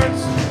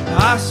hearts.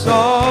 I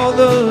saw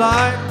the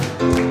light.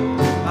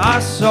 I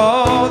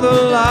saw the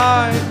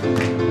light.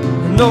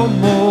 No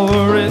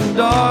more in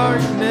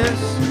darkness,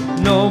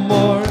 no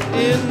more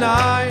in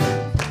night.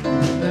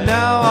 And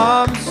now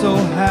I'm so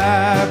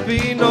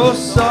happy, no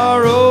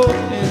sorrow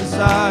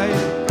inside.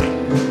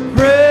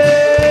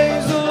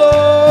 Praise the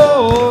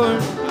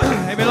Lord.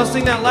 Amen. Let's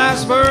sing that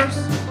last verse.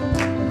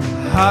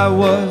 I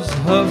was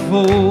a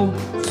fool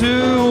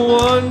to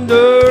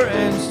wander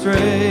and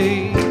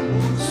stray.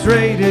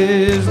 Straight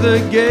is the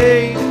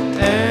gate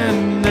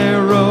and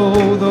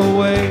narrow the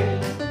way.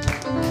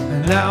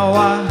 And now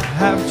I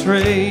have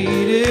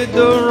traded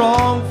the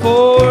wrong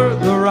for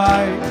the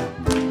right.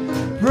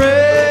 Praise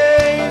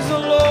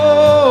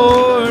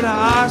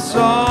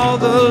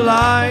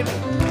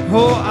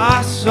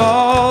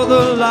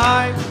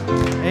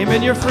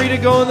Amen. You're free to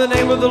go in the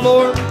name of the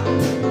Lord.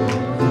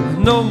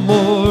 No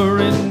more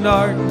in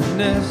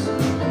darkness,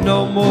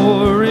 no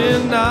more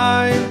in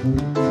night.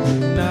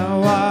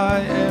 Now I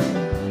am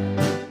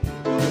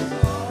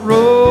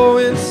row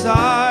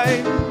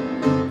inside.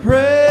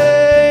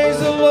 Praise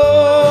the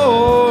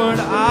Lord.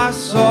 I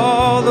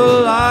saw the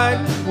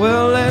light.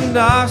 Well, and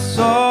I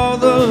saw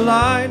the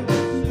light.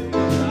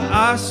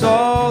 I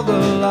saw the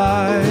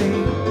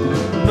light.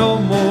 No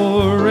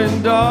more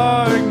in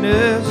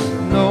darkness,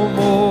 no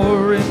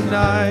more in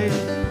night.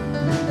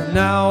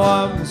 Now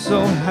I'm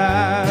so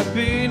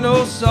happy,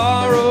 no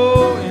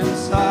sorrow